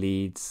games: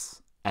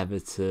 Leeds,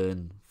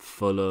 Everton,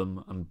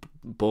 Fulham and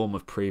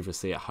Bournemouth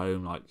previously at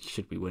home. Like,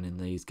 should be winning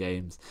these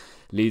games.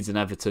 Leeds and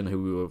Everton,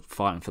 who we were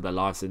fighting for their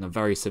lives, in a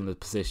very similar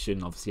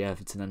position. Obviously,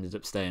 Everton ended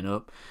up staying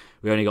up.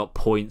 We only got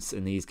points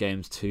in these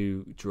games,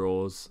 2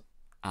 draws,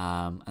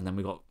 and then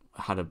we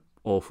had an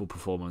awful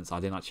performance. I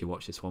didn't actually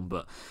watch this one,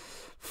 but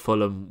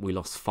Fulham, we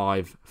lost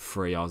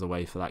 5-3. I was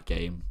away for that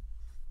game,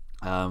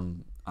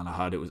 and I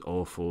heard it was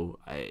awful.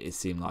 It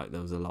seemed like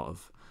there was a lot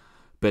of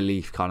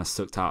belief kind of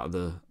sucked out of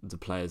the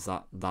players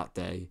that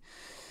day.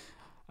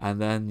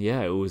 And then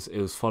it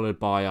was followed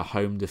by a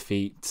home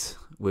defeat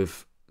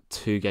with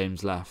 2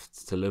 games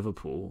left to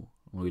Liverpool.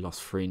 We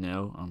lost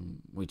 3-0,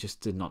 and we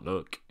just did not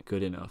look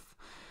good enough.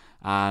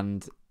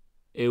 And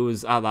it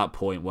was at that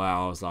point where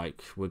I was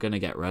like, we're going to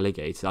get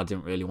relegated. I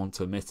didn't really want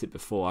to admit it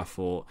before. I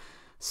thought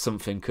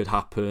something could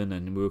happen,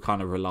 and we were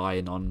kind of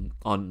relying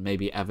on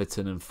maybe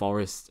Everton and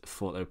Forest.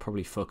 Thought they would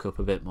probably fuck up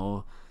a bit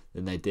more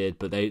than they did,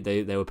 but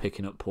they were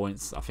picking up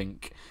points. I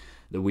think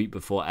the week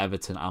before,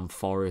 Everton and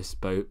Forest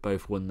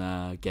both won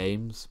their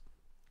games.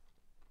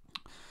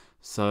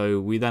 So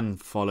we then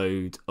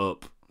followed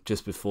up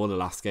just before the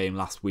last game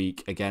last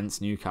week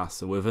against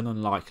Newcastle with an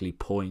unlikely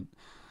point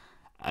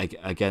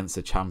against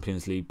a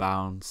Champions League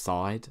bound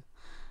side.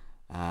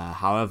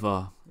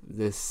 However,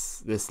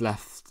 this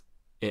left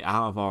it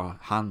out of our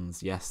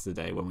hands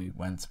yesterday when we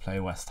went to play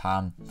West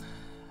Ham,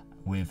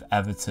 with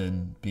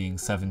Everton being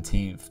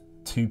 17th,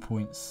 2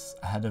 points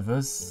ahead of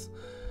us,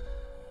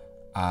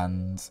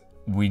 and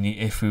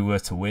if we were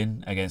to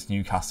win against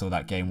Newcastle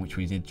that game, which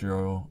we did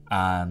draw,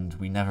 and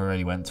we never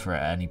really went for it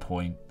at any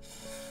point,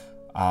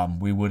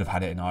 we would have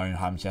had it in our own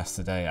hands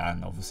yesterday.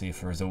 And obviously,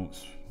 if the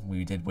results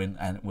we did win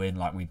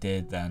like we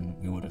did, then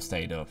we would have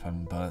stayed up.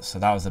 So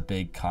that was a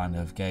big kind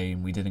of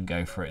game. We didn't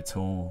go for it at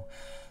all,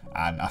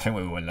 and I think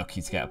we were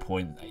lucky to get a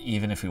point.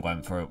 Even if we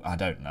went for it, I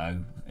don't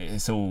know.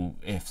 It's all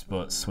ifs,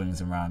 buts,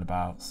 swings and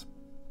roundabouts.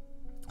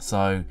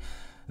 So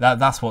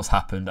that's what's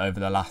happened over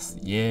the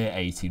last year,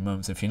 18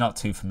 months. If you're not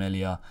too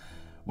familiar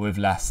with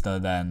Leicester,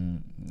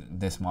 then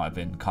this might have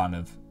been kind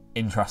of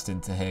interesting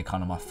to hear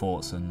kind of my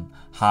thoughts on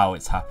how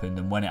it's happened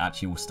and when it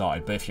actually all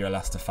started. But if you're a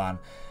Leicester fan,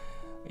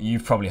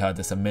 you've probably heard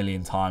this a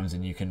million times,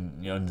 and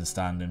you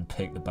understand and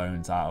pick the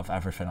bones out of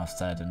everything I've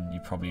said, and you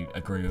probably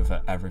agree with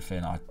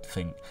everything. I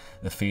think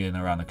the feeling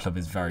around the club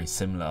is very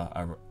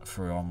similar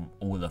from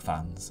all the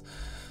fans.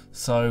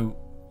 So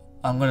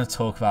I'm going to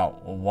talk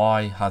about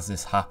why has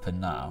this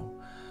happened now.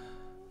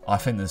 I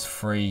think there's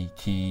three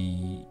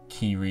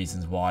key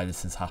reasons why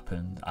this has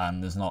happened,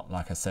 and there's not,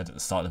 like I said at the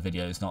start of the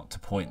video, it's not to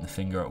point the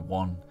finger at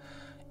one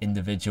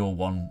individual,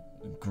 one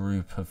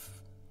group of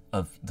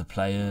the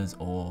players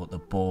or the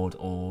board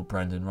or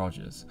Brendan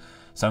Rodgers.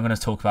 So I'm going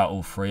to talk about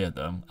all three of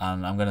them,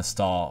 and I'm going to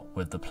start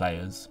with the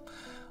players.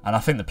 And I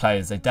think the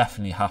players, they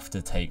definitely have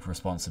to take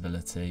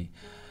responsibility.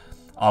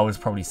 I would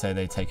probably say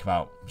they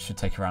should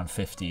take around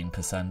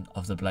 15%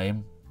 of the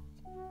blame.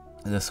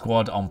 The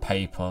squad on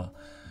paper,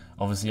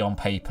 obviously on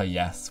paper,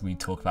 yes, we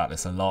talk about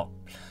this a lot.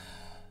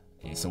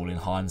 It's all in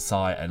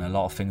hindsight, and a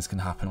lot of things can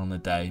happen on the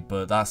day,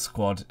 but that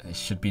squad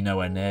should be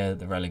nowhere near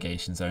the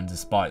relegation zone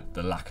despite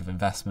the lack of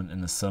investment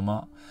in the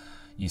summer.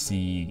 You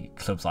see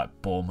clubs like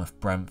Bournemouth,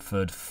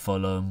 Brentford,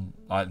 Fulham,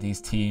 like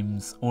these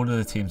teams, all of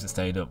the teams that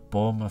stayed up,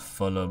 Bournemouth,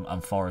 Fulham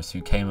and Forest,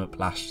 who came up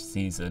last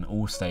season,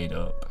 all stayed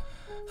up.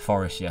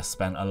 Forest, yes,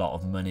 spent a lot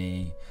of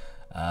money,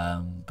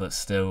 but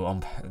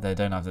still they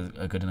don't have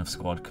a good enough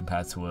squad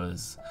compared to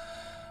us.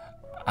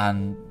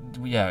 And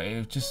yeah,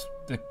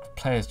 the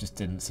players just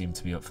didn't seem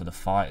to be up for the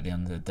fight at the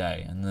end of the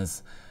day. And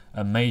there's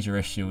a major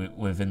issue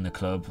within the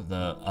club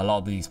that a lot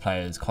of these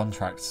players'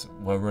 contracts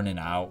were running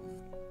out.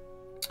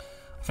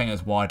 I think it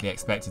was widely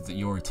expected that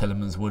Youri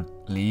Tielemans would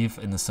leave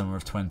in the summer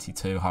of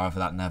 22. However,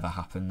 that never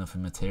happened.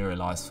 Nothing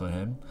materialised for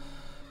him.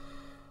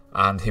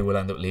 And he will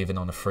end up leaving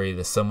on a free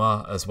this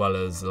summer, as well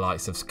as the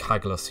likes of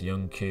Kaglos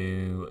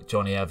Yunku,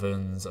 Johnny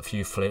Evans, a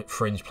few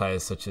fringe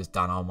players such as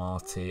Dan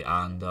Almaty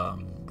and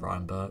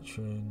Brian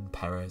Bertrand,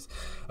 Perez.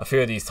 A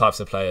few of these types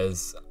of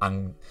players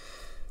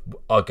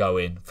are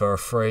going for a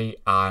free,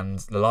 and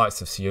the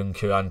likes of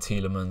Yunku and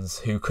Tielemans,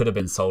 who could have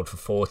been sold for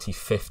 40,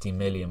 50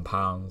 million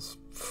pounds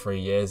 3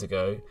 years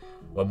ago,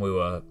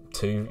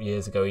 2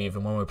 years ago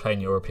even, when we were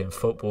playing European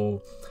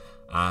football.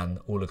 And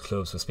all the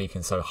clubs were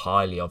speaking so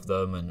highly of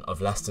them and of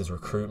Leicester's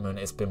recruitment.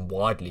 It's been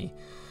widely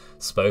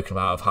spoken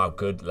about of how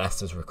good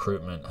Leicester's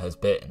recruitment has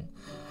been.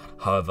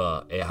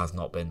 However, it has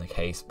not been the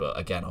case. But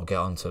again, I'll get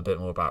on to a bit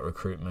more about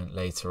recruitment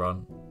later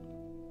on.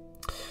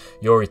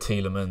 Youri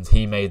Tielemans,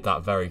 he made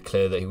that very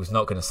clear that he was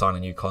not going to sign a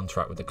new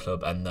contract with the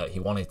club and that he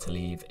wanted to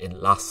leave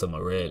in last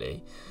summer,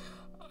 really.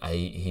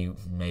 He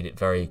made it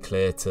very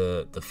clear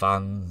to the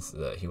fans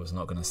that he was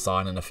not going to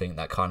sign, and I think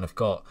that kind of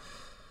got...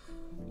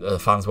 The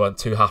fans weren't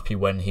too happy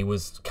when he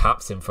was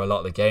captain for a lot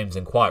of the games,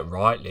 and quite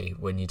rightly.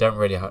 When you don't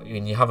really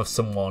when you have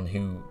someone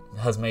who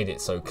has made it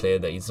so clear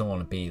that he doesn't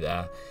want to be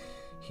there,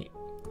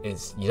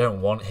 you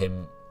don't want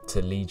him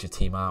to lead your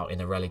team out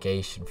in a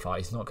relegation fight.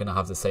 He's not going to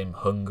have the same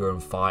hunger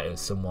and fight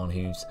as someone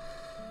who's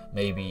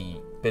maybe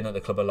been at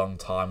the club a long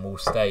time, will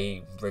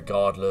stay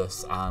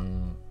regardless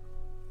and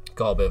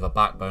got a bit of a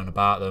backbone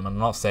about them. I'm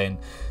not saying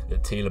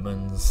that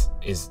Tielemans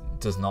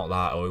does not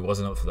that, or he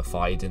wasn't up for the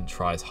fight, he didn't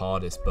try his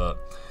hardest, but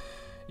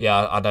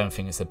yeah, I don't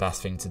think it's the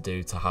best thing to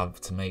do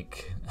to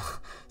make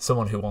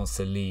someone who wants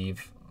to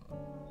leave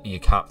your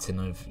captain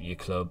of your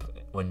club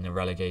when the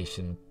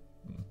relegation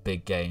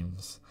big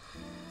games.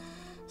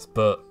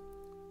 But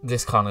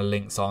this kind of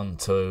links on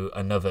to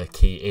another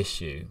key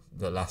issue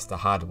that Leicester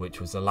had, which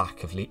was the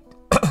lack of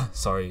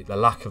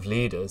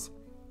leaders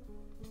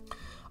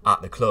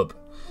at the club.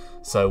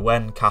 So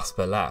when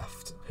Kasper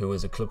left, who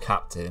was a club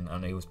captain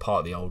and he was part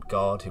of the old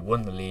guard, who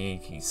won the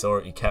league, he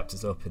kept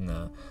us up in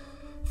the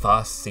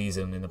first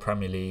season in the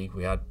Premier League.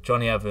 We had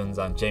Johnny Evans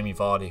and Jamie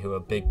Vardy, who are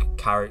big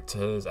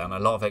characters and a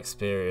lot of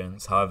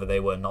experience. However, they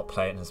were not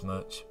playing as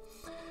much.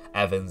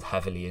 Evans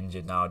heavily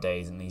injured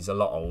nowadays, and he's a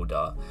lot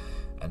older.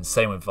 And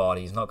same with Vardy,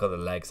 he's not got the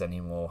legs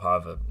anymore.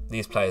 However,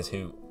 these players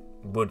who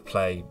would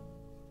play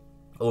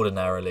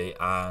ordinarily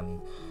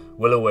and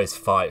will always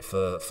fight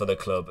for the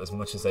club as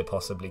much as they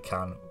possibly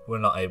can, were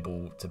not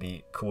able to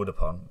be called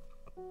upon.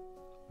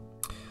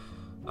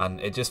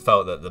 And it just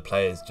felt that the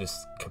players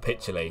just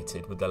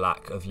capitulated with the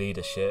lack of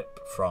leadership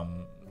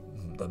from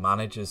the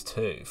managers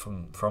too,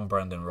 from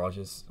Brendan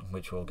Rodgers,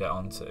 which we'll get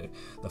onto.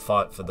 The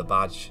fight for the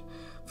badge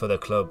for the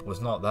club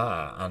was not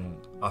there, and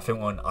I think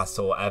when I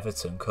saw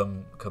Everton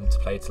come to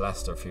play to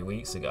Leicester a few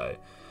weeks ago,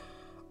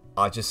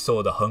 I just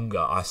saw the hunger.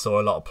 I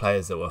saw a lot of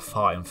players that were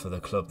fighting for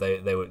the club.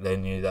 They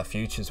knew their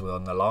futures were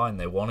on the line.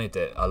 They wanted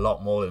it a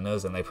lot more than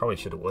us, and they probably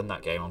should have won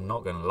that game. I'm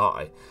not going to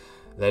lie.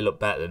 They look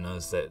better than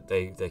us.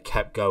 They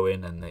kept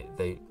going, and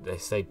they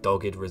stayed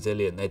dogged,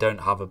 resilient. They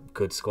don't have a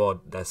good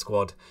squad. Their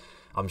squad,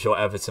 I'm sure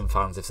Everton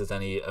fans, if there's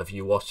any of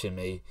you watching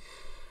me,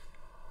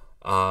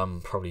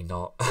 probably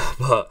not,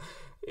 but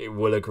it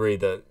will agree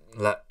that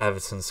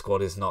Everton's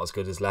squad is not as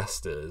good as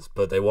Leicester's,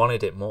 but they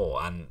wanted it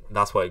more, and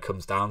that's what it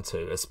comes down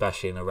to,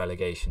 especially in a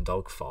relegation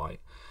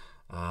dogfight.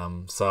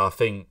 So I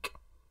think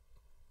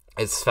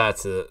it's fair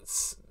to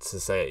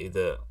say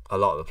that a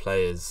lot of the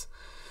players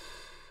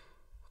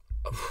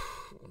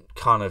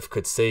kind of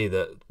could see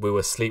that we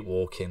were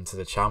sleepwalking to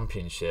the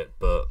Championship,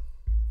 but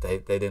they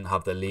didn't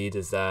have the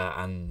leaders there,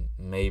 and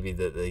maybe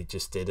that they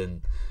just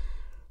didn't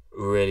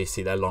really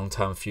see their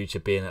long-term future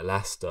being at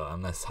Leicester,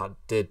 and this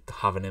did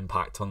have an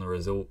impact on the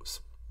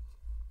results.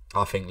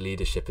 I think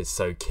leadership is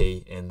so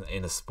key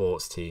in a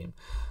sports team,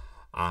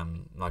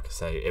 and like I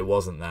say, it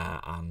wasn't there,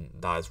 and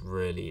that has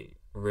really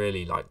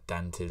like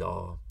dented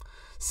our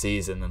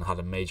season and had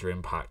a major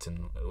impact,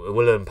 and it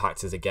will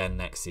impact us again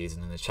next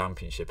season in the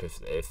Championship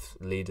if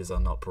leaders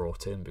are not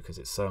brought in, because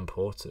it's so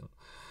important.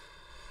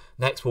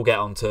 Next, we'll get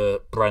on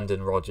to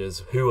Brendan Rodgers,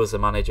 who was the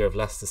manager of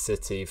Leicester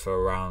City for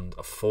around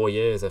 4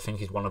 years. I think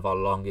he's one of our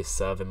longest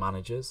serving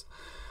managers.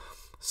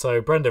 So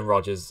Brendan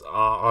Rodgers,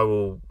 I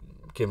will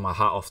give my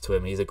hat off to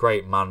him. He's a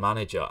great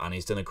manager, and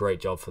he's done a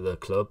great job for the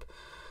club.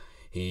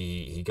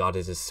 He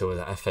guided us to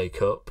the FA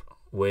Cup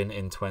win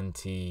in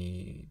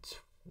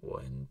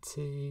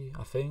 2020,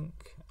 I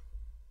think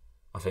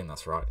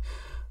that's right,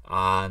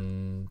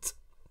 and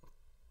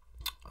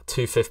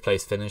 2 5th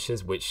place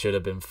finishes, which should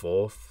have been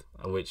 4th,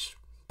 which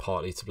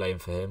partly to blame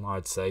for him,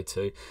 I'd say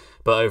too.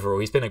 But overall,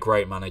 he's been a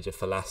great manager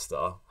for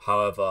Leicester.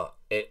 However,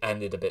 it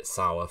ended a bit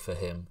sour for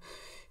him.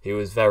 He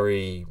was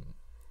very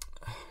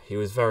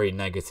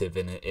negative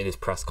in his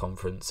press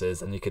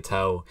conferences, and you could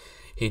tell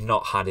he'd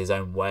not had his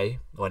own way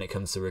when it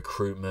comes to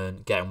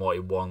recruitment, getting what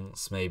he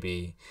wants.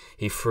 Maybe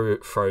he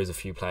throws a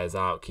few players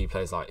out, key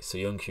players like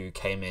Soyuncu, who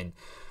came in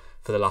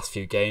for the last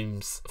few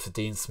games for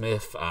Dean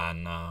Smith,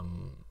 and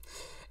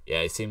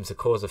he seems to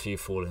cause a few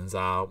fallings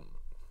out.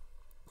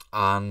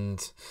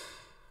 And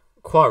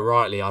quite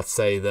rightly, I'd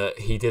say that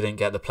he didn't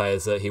get the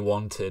players that he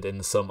wanted in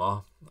the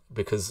summer,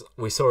 because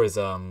we saw his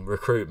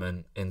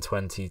recruitment in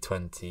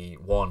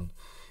 2021.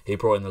 He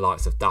brought in the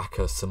likes of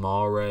Daka,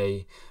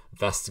 Samare,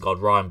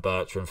 Vestergaard, Ryan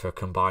Bertrand for a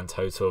combined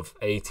total of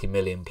 80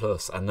 million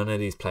plus, and none of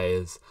these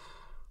players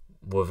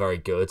were very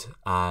good,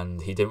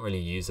 and he didn't really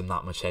use them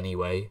that much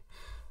anyway,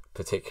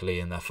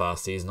 particularly in their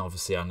first season.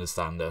 Obviously, I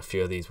understand that a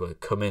few of these were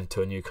coming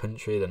to a new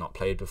country, they're not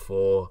played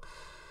before,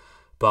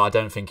 but I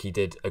don't think he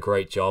did a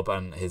great job.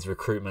 And his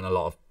recruitment,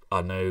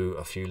 I know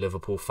a few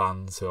Liverpool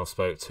fans who I've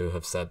spoke to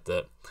have said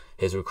that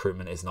his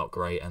recruitment is not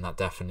great, and that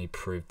definitely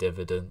proved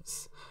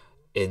dividends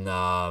in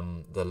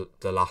the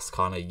last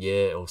kind of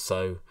year or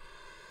so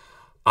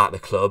at the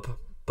club.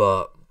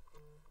 But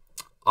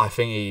I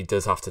think he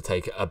does have to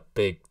take a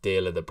big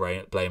deal of the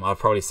blame. I'd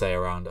probably say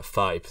around a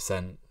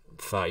 30%,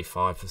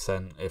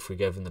 35% if we're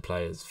giving the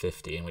players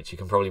 50, in which you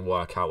can probably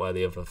work out where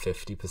the other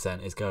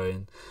 50% is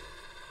going.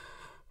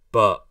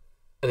 But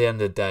at the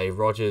end of the day,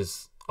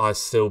 Rodgers, I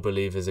still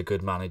believe, is a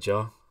good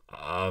manager.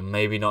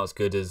 Maybe not as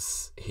good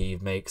as he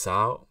makes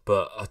out,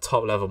 but a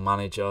top-level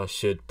manager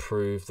should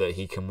prove that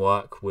he can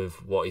work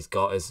with what he's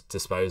got at his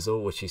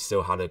disposal, which he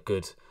still had a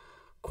good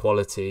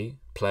quality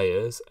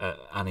players,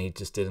 and he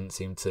just didn't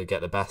seem to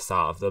get the best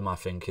out of them. I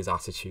think his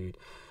attitude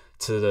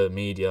to the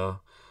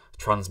media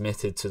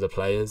transmitted to the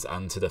players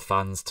and to the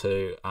fans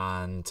too,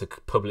 and to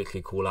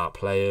publicly call out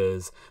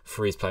players,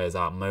 freeze players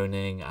out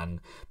moaning and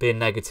being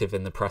negative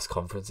in the press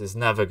conference is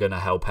never going to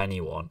help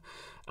anyone.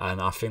 And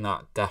I think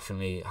that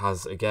definitely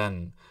has,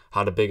 again,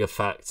 had a big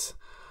effect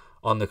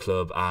on the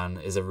club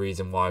and is a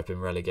reason why I've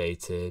been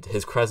relegated.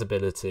 His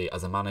credibility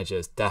as a manager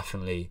has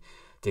definitely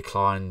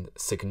declined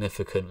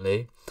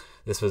significantly.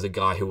 This was a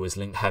guy who was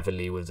linked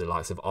heavily with the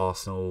likes of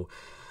Arsenal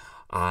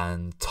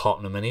and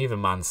Tottenham and even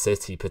Man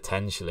City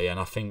potentially, and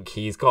I think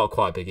he's got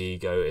quite a big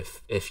ego.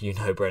 If you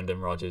know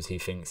Brendan Rodgers, he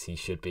thinks he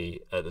should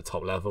be at the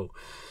top level.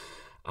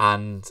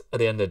 And at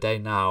the end of the day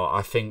now,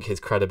 I think his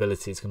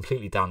credibility is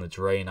completely down the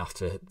drain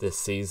after this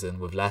season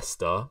with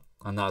Leicester,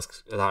 and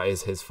that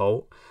is his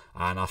fault.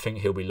 And I think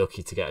he'll be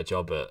lucky to get a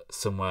job at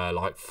somewhere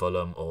like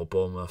Fulham or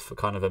Bournemouth, for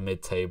kind of a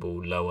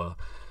mid-table, lower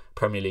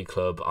Premier League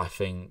club. I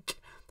think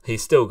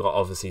he's still got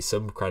obviously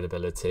some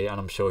credibility, and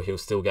I'm sure he'll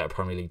still get a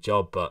Premier League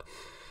job, but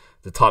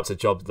the types of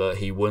jobs that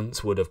he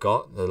once would have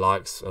got, the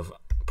likes of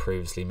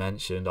previously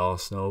mentioned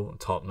Arsenal,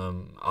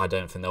 Tottenham, I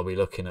don't think they'll be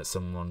looking at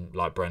someone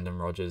like Brendan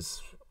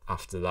Rodgers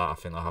after that. I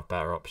think they'll have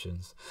better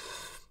options.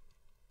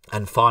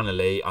 And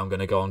finally, I'm going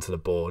to go on to the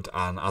board,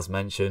 and as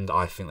mentioned,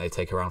 I think they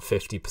take around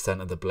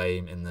 50% of the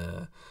blame in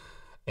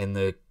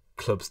the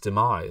club's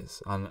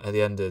demise. And at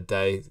the end of the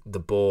day, the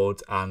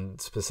board and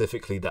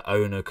specifically the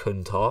owner,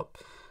 Kuntop,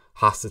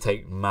 has to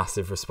take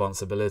massive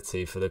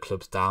responsibility for the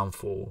club's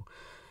downfall.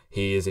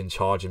 He is in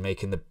charge of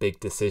making the big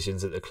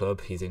decisions at the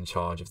club. He's in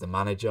charge of the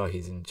manager.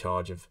 He's in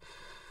charge of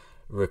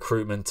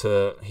recruitment.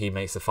 He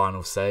makes the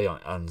final say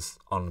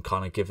on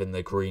kind of giving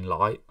the green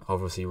light.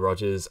 Obviously,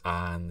 Rodgers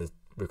and the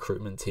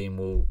recruitment team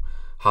will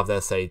have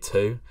their say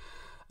too.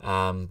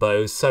 But it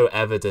was so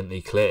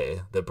evidently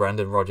clear that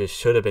Brendan Rodgers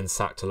should have been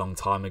sacked a long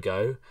time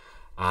ago,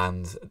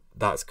 and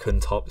that's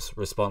Kuntop's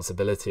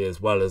responsibility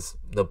as well as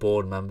the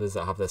board members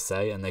that have their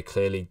say, and they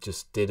clearly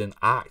just didn't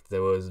act. They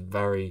was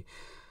very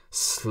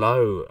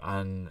slow,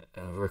 and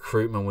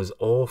recruitment was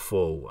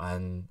awful,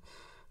 and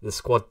the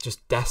squad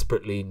just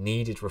desperately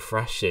needed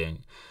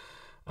refreshing.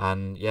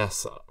 And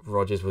yes,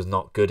 Rodgers was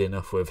not good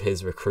enough with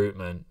his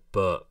recruitment,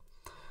 but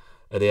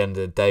at the end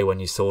of the day, when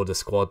you saw the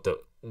squad that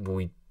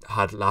we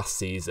had last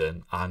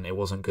season and it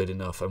wasn't good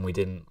enough and we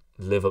didn't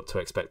live up to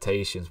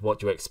expectations, what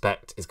do you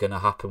expect is going to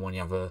happen when you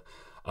have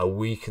a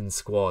weakened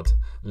squad,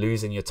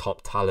 losing your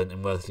top talent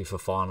in Worsley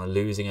Fofana,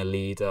 losing a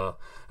leader,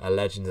 a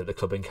legend at the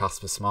club in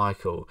Kasper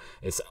Schmeichel?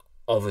 It's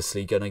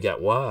obviously going to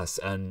get worse,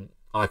 and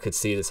I could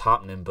see this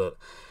happening,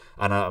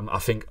 and I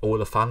think all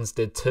the fans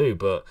did too,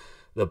 but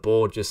the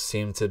board just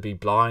seemed to be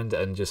blind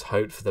and just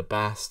hoped for the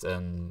best,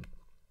 and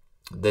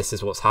this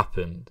is what's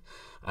happened.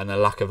 And a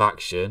lack of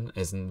action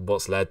is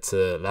what's led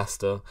to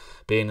Leicester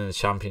being in the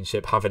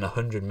Championship, having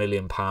 £100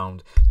 million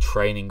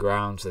training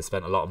ground. So they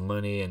spent a lot of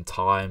money and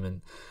time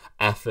and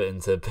effort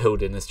into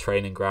building this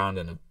training ground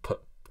and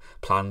put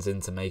plans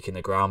into making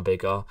the ground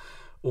bigger.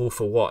 All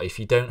for what? If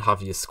you don't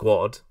have your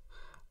squad,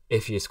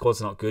 if your squad's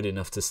not good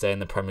enough to stay in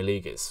the Premier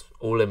League, it's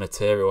all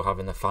immaterial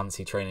having the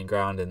fancy training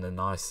ground and the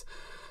nice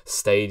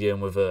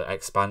stadium with an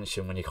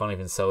expansion when you can't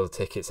even sell the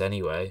tickets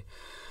anyway.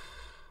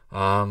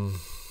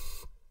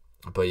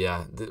 But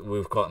yeah,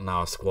 we've got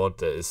now a squad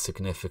that is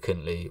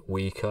significantly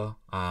weaker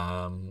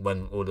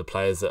when all the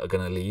players that are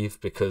going to leave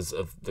because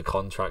of the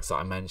contracts that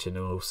I mentioned,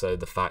 and also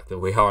the fact that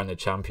we are in the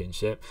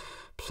Championship.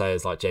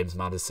 Players like James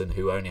Maddison,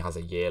 who only has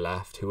a year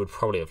left, who would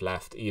probably have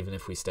left even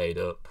if we stayed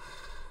up,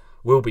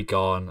 will be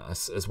gone,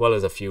 as well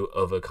as a few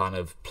other kind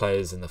of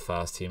players in the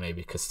first team,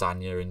 maybe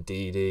Castagna and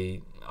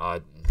Didi. I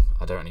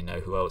don't really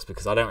know who else,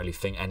 because I don't really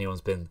think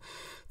anyone's been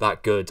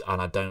that good,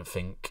 and I don't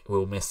think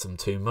we'll miss them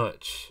too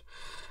much.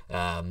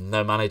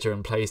 No manager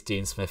in place.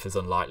 Dean Smith is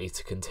unlikely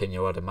to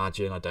continue, I'd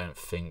imagine. I don't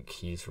think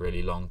he's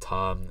really long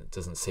term. It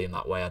doesn't seem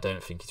that way. I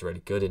don't think he's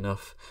really good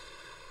enough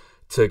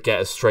to get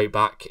us straight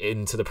back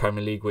into the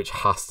Premier League, which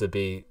has to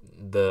be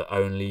the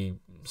only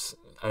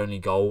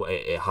goal.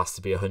 It has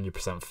to be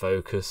 100%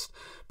 focused.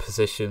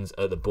 Positions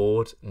at the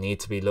board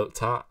need to be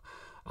looked at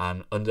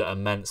and under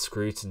immense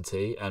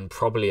scrutiny, and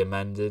probably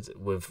amended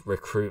with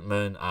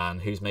recruitment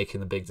and who's making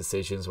the big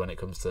decisions when it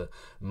comes to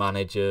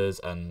managers,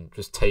 and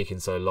just taking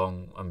so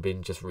long and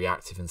being just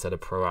reactive instead of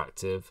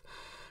proactive.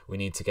 We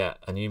need to get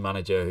a new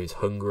manager who's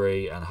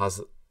hungry and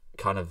has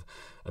kind of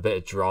a bit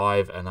of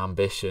drive and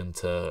ambition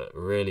to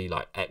really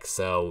like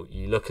excel.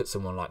 You look at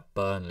someone like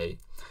Burnley,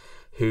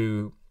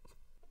 who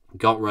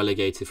got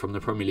relegated from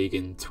the Premier League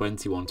in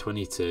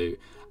 21-22,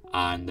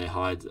 and they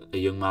hired a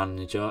young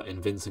manager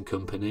in Vincent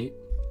Kompany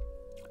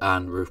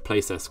and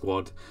replaced their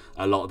squad.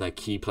 A lot of their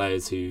key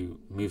players who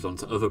moved on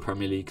to other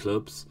Premier League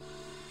clubs,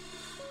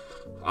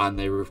 and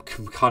they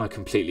kind of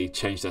completely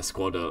changed their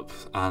squad up,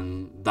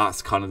 and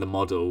that's kind of the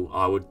model.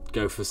 I would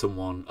go for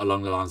someone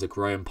along the lines of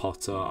Graham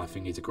Potter. I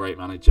think he's a great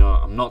manager.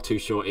 I'm not too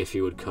sure if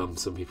he would come.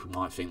 Some people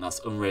might think that's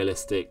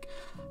unrealistic.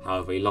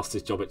 However, he lost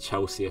his job at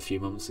Chelsea a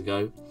few months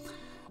ago.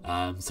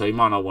 So he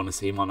might not want to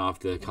see, he might not have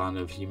the kind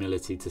of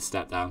humility to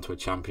step down to a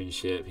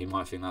Championship. He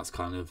might think that's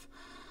kind of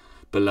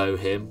below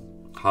him.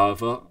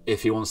 However,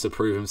 if he wants to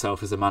prove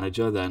himself as a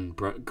manager, then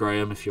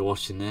Graham, if you're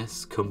watching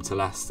this, come to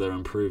Leicester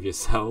and prove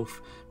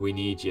yourself. We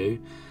need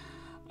you.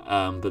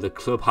 But the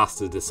club has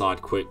to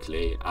decide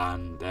quickly,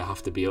 and they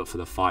have to be up for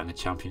the fight in the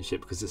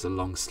Championship, because it's a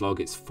long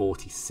slog. It's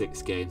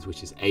 46 games,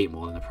 which is 8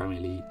 more than the Premier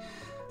League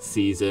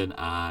season,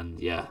 and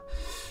yeah,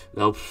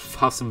 they'll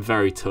have some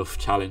very tough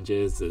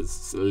challenges,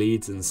 as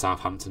Leeds and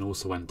Southampton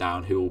also went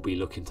down, who will be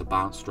looking to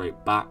bounce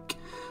straight back.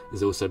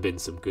 There's also been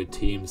some good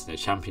teams in the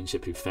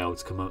Championship who failed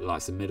to come up,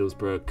 like some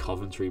Middlesbrough.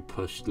 Coventry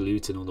pushed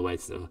Luton all the way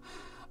to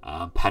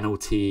the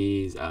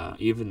penalties.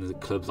 Even the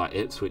clubs like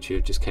Ipswich,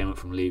 who just came up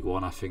from League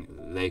One, I think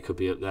they could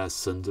be up there.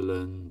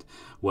 Sunderland,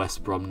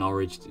 West Brom,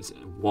 Norwich,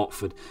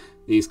 Watford.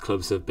 These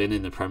clubs have been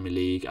in the Premier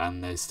League,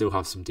 and they still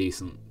have some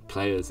decent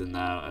players in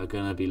there, are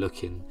going to be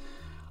looking,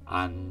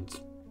 and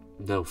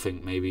they'll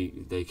think maybe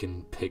they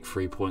can pick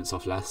 3 points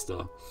off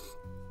Leicester.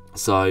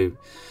 So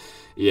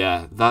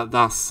yeah,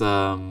 that's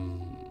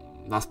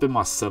been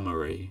my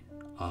summary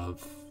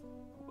of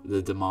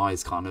the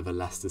demise kind of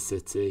Leicester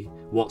City,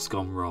 what's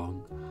gone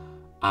wrong,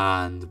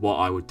 and what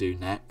I would do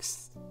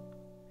next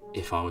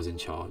if I was in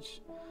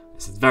charge.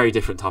 It's a very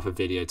different type of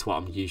video to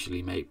what I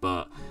usually make,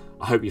 but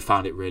I hope you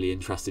found it really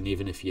interesting,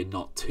 even if you're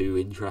not too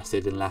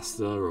interested in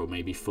Leicester or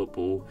maybe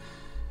football.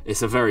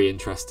 it's a very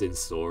interesting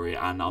story,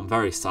 and I'm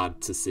very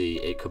sad to see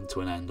it come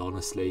to an end,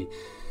 honestly.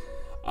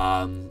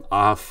 I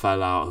have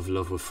fell out of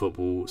love with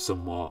football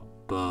somewhat,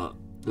 but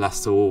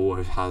Leicester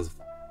always has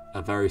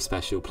a very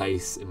special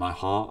place in my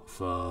heart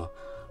for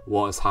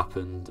what has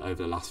happened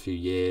over the last few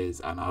years,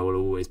 and I will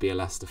always be a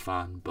Leicester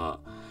fan. But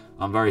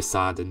I'm very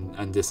sad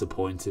and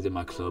disappointed in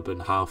my club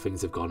and how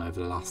things have gone over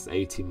the last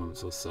 18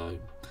 months or so.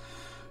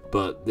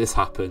 But this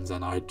happens,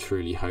 and I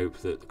truly hope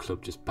that the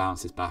club just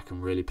bounces back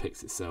and really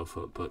picks itself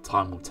up, but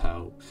time will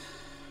tell.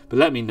 But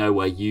let me know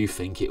where you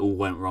think it all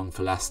went wrong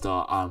for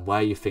Leicester, and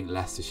where you think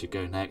Leicester should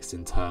go next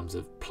in terms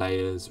of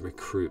players,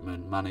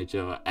 recruitment,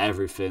 manager,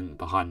 everything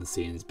behind the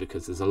scenes,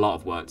 because there's a lot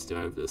of work to do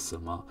over the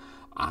summer,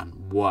 and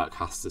work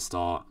has to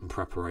start in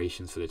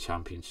preparations for the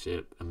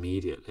Championship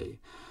immediately.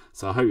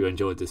 So I hope you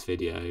enjoyed this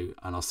video,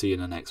 and I'll see you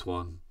in the next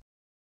one.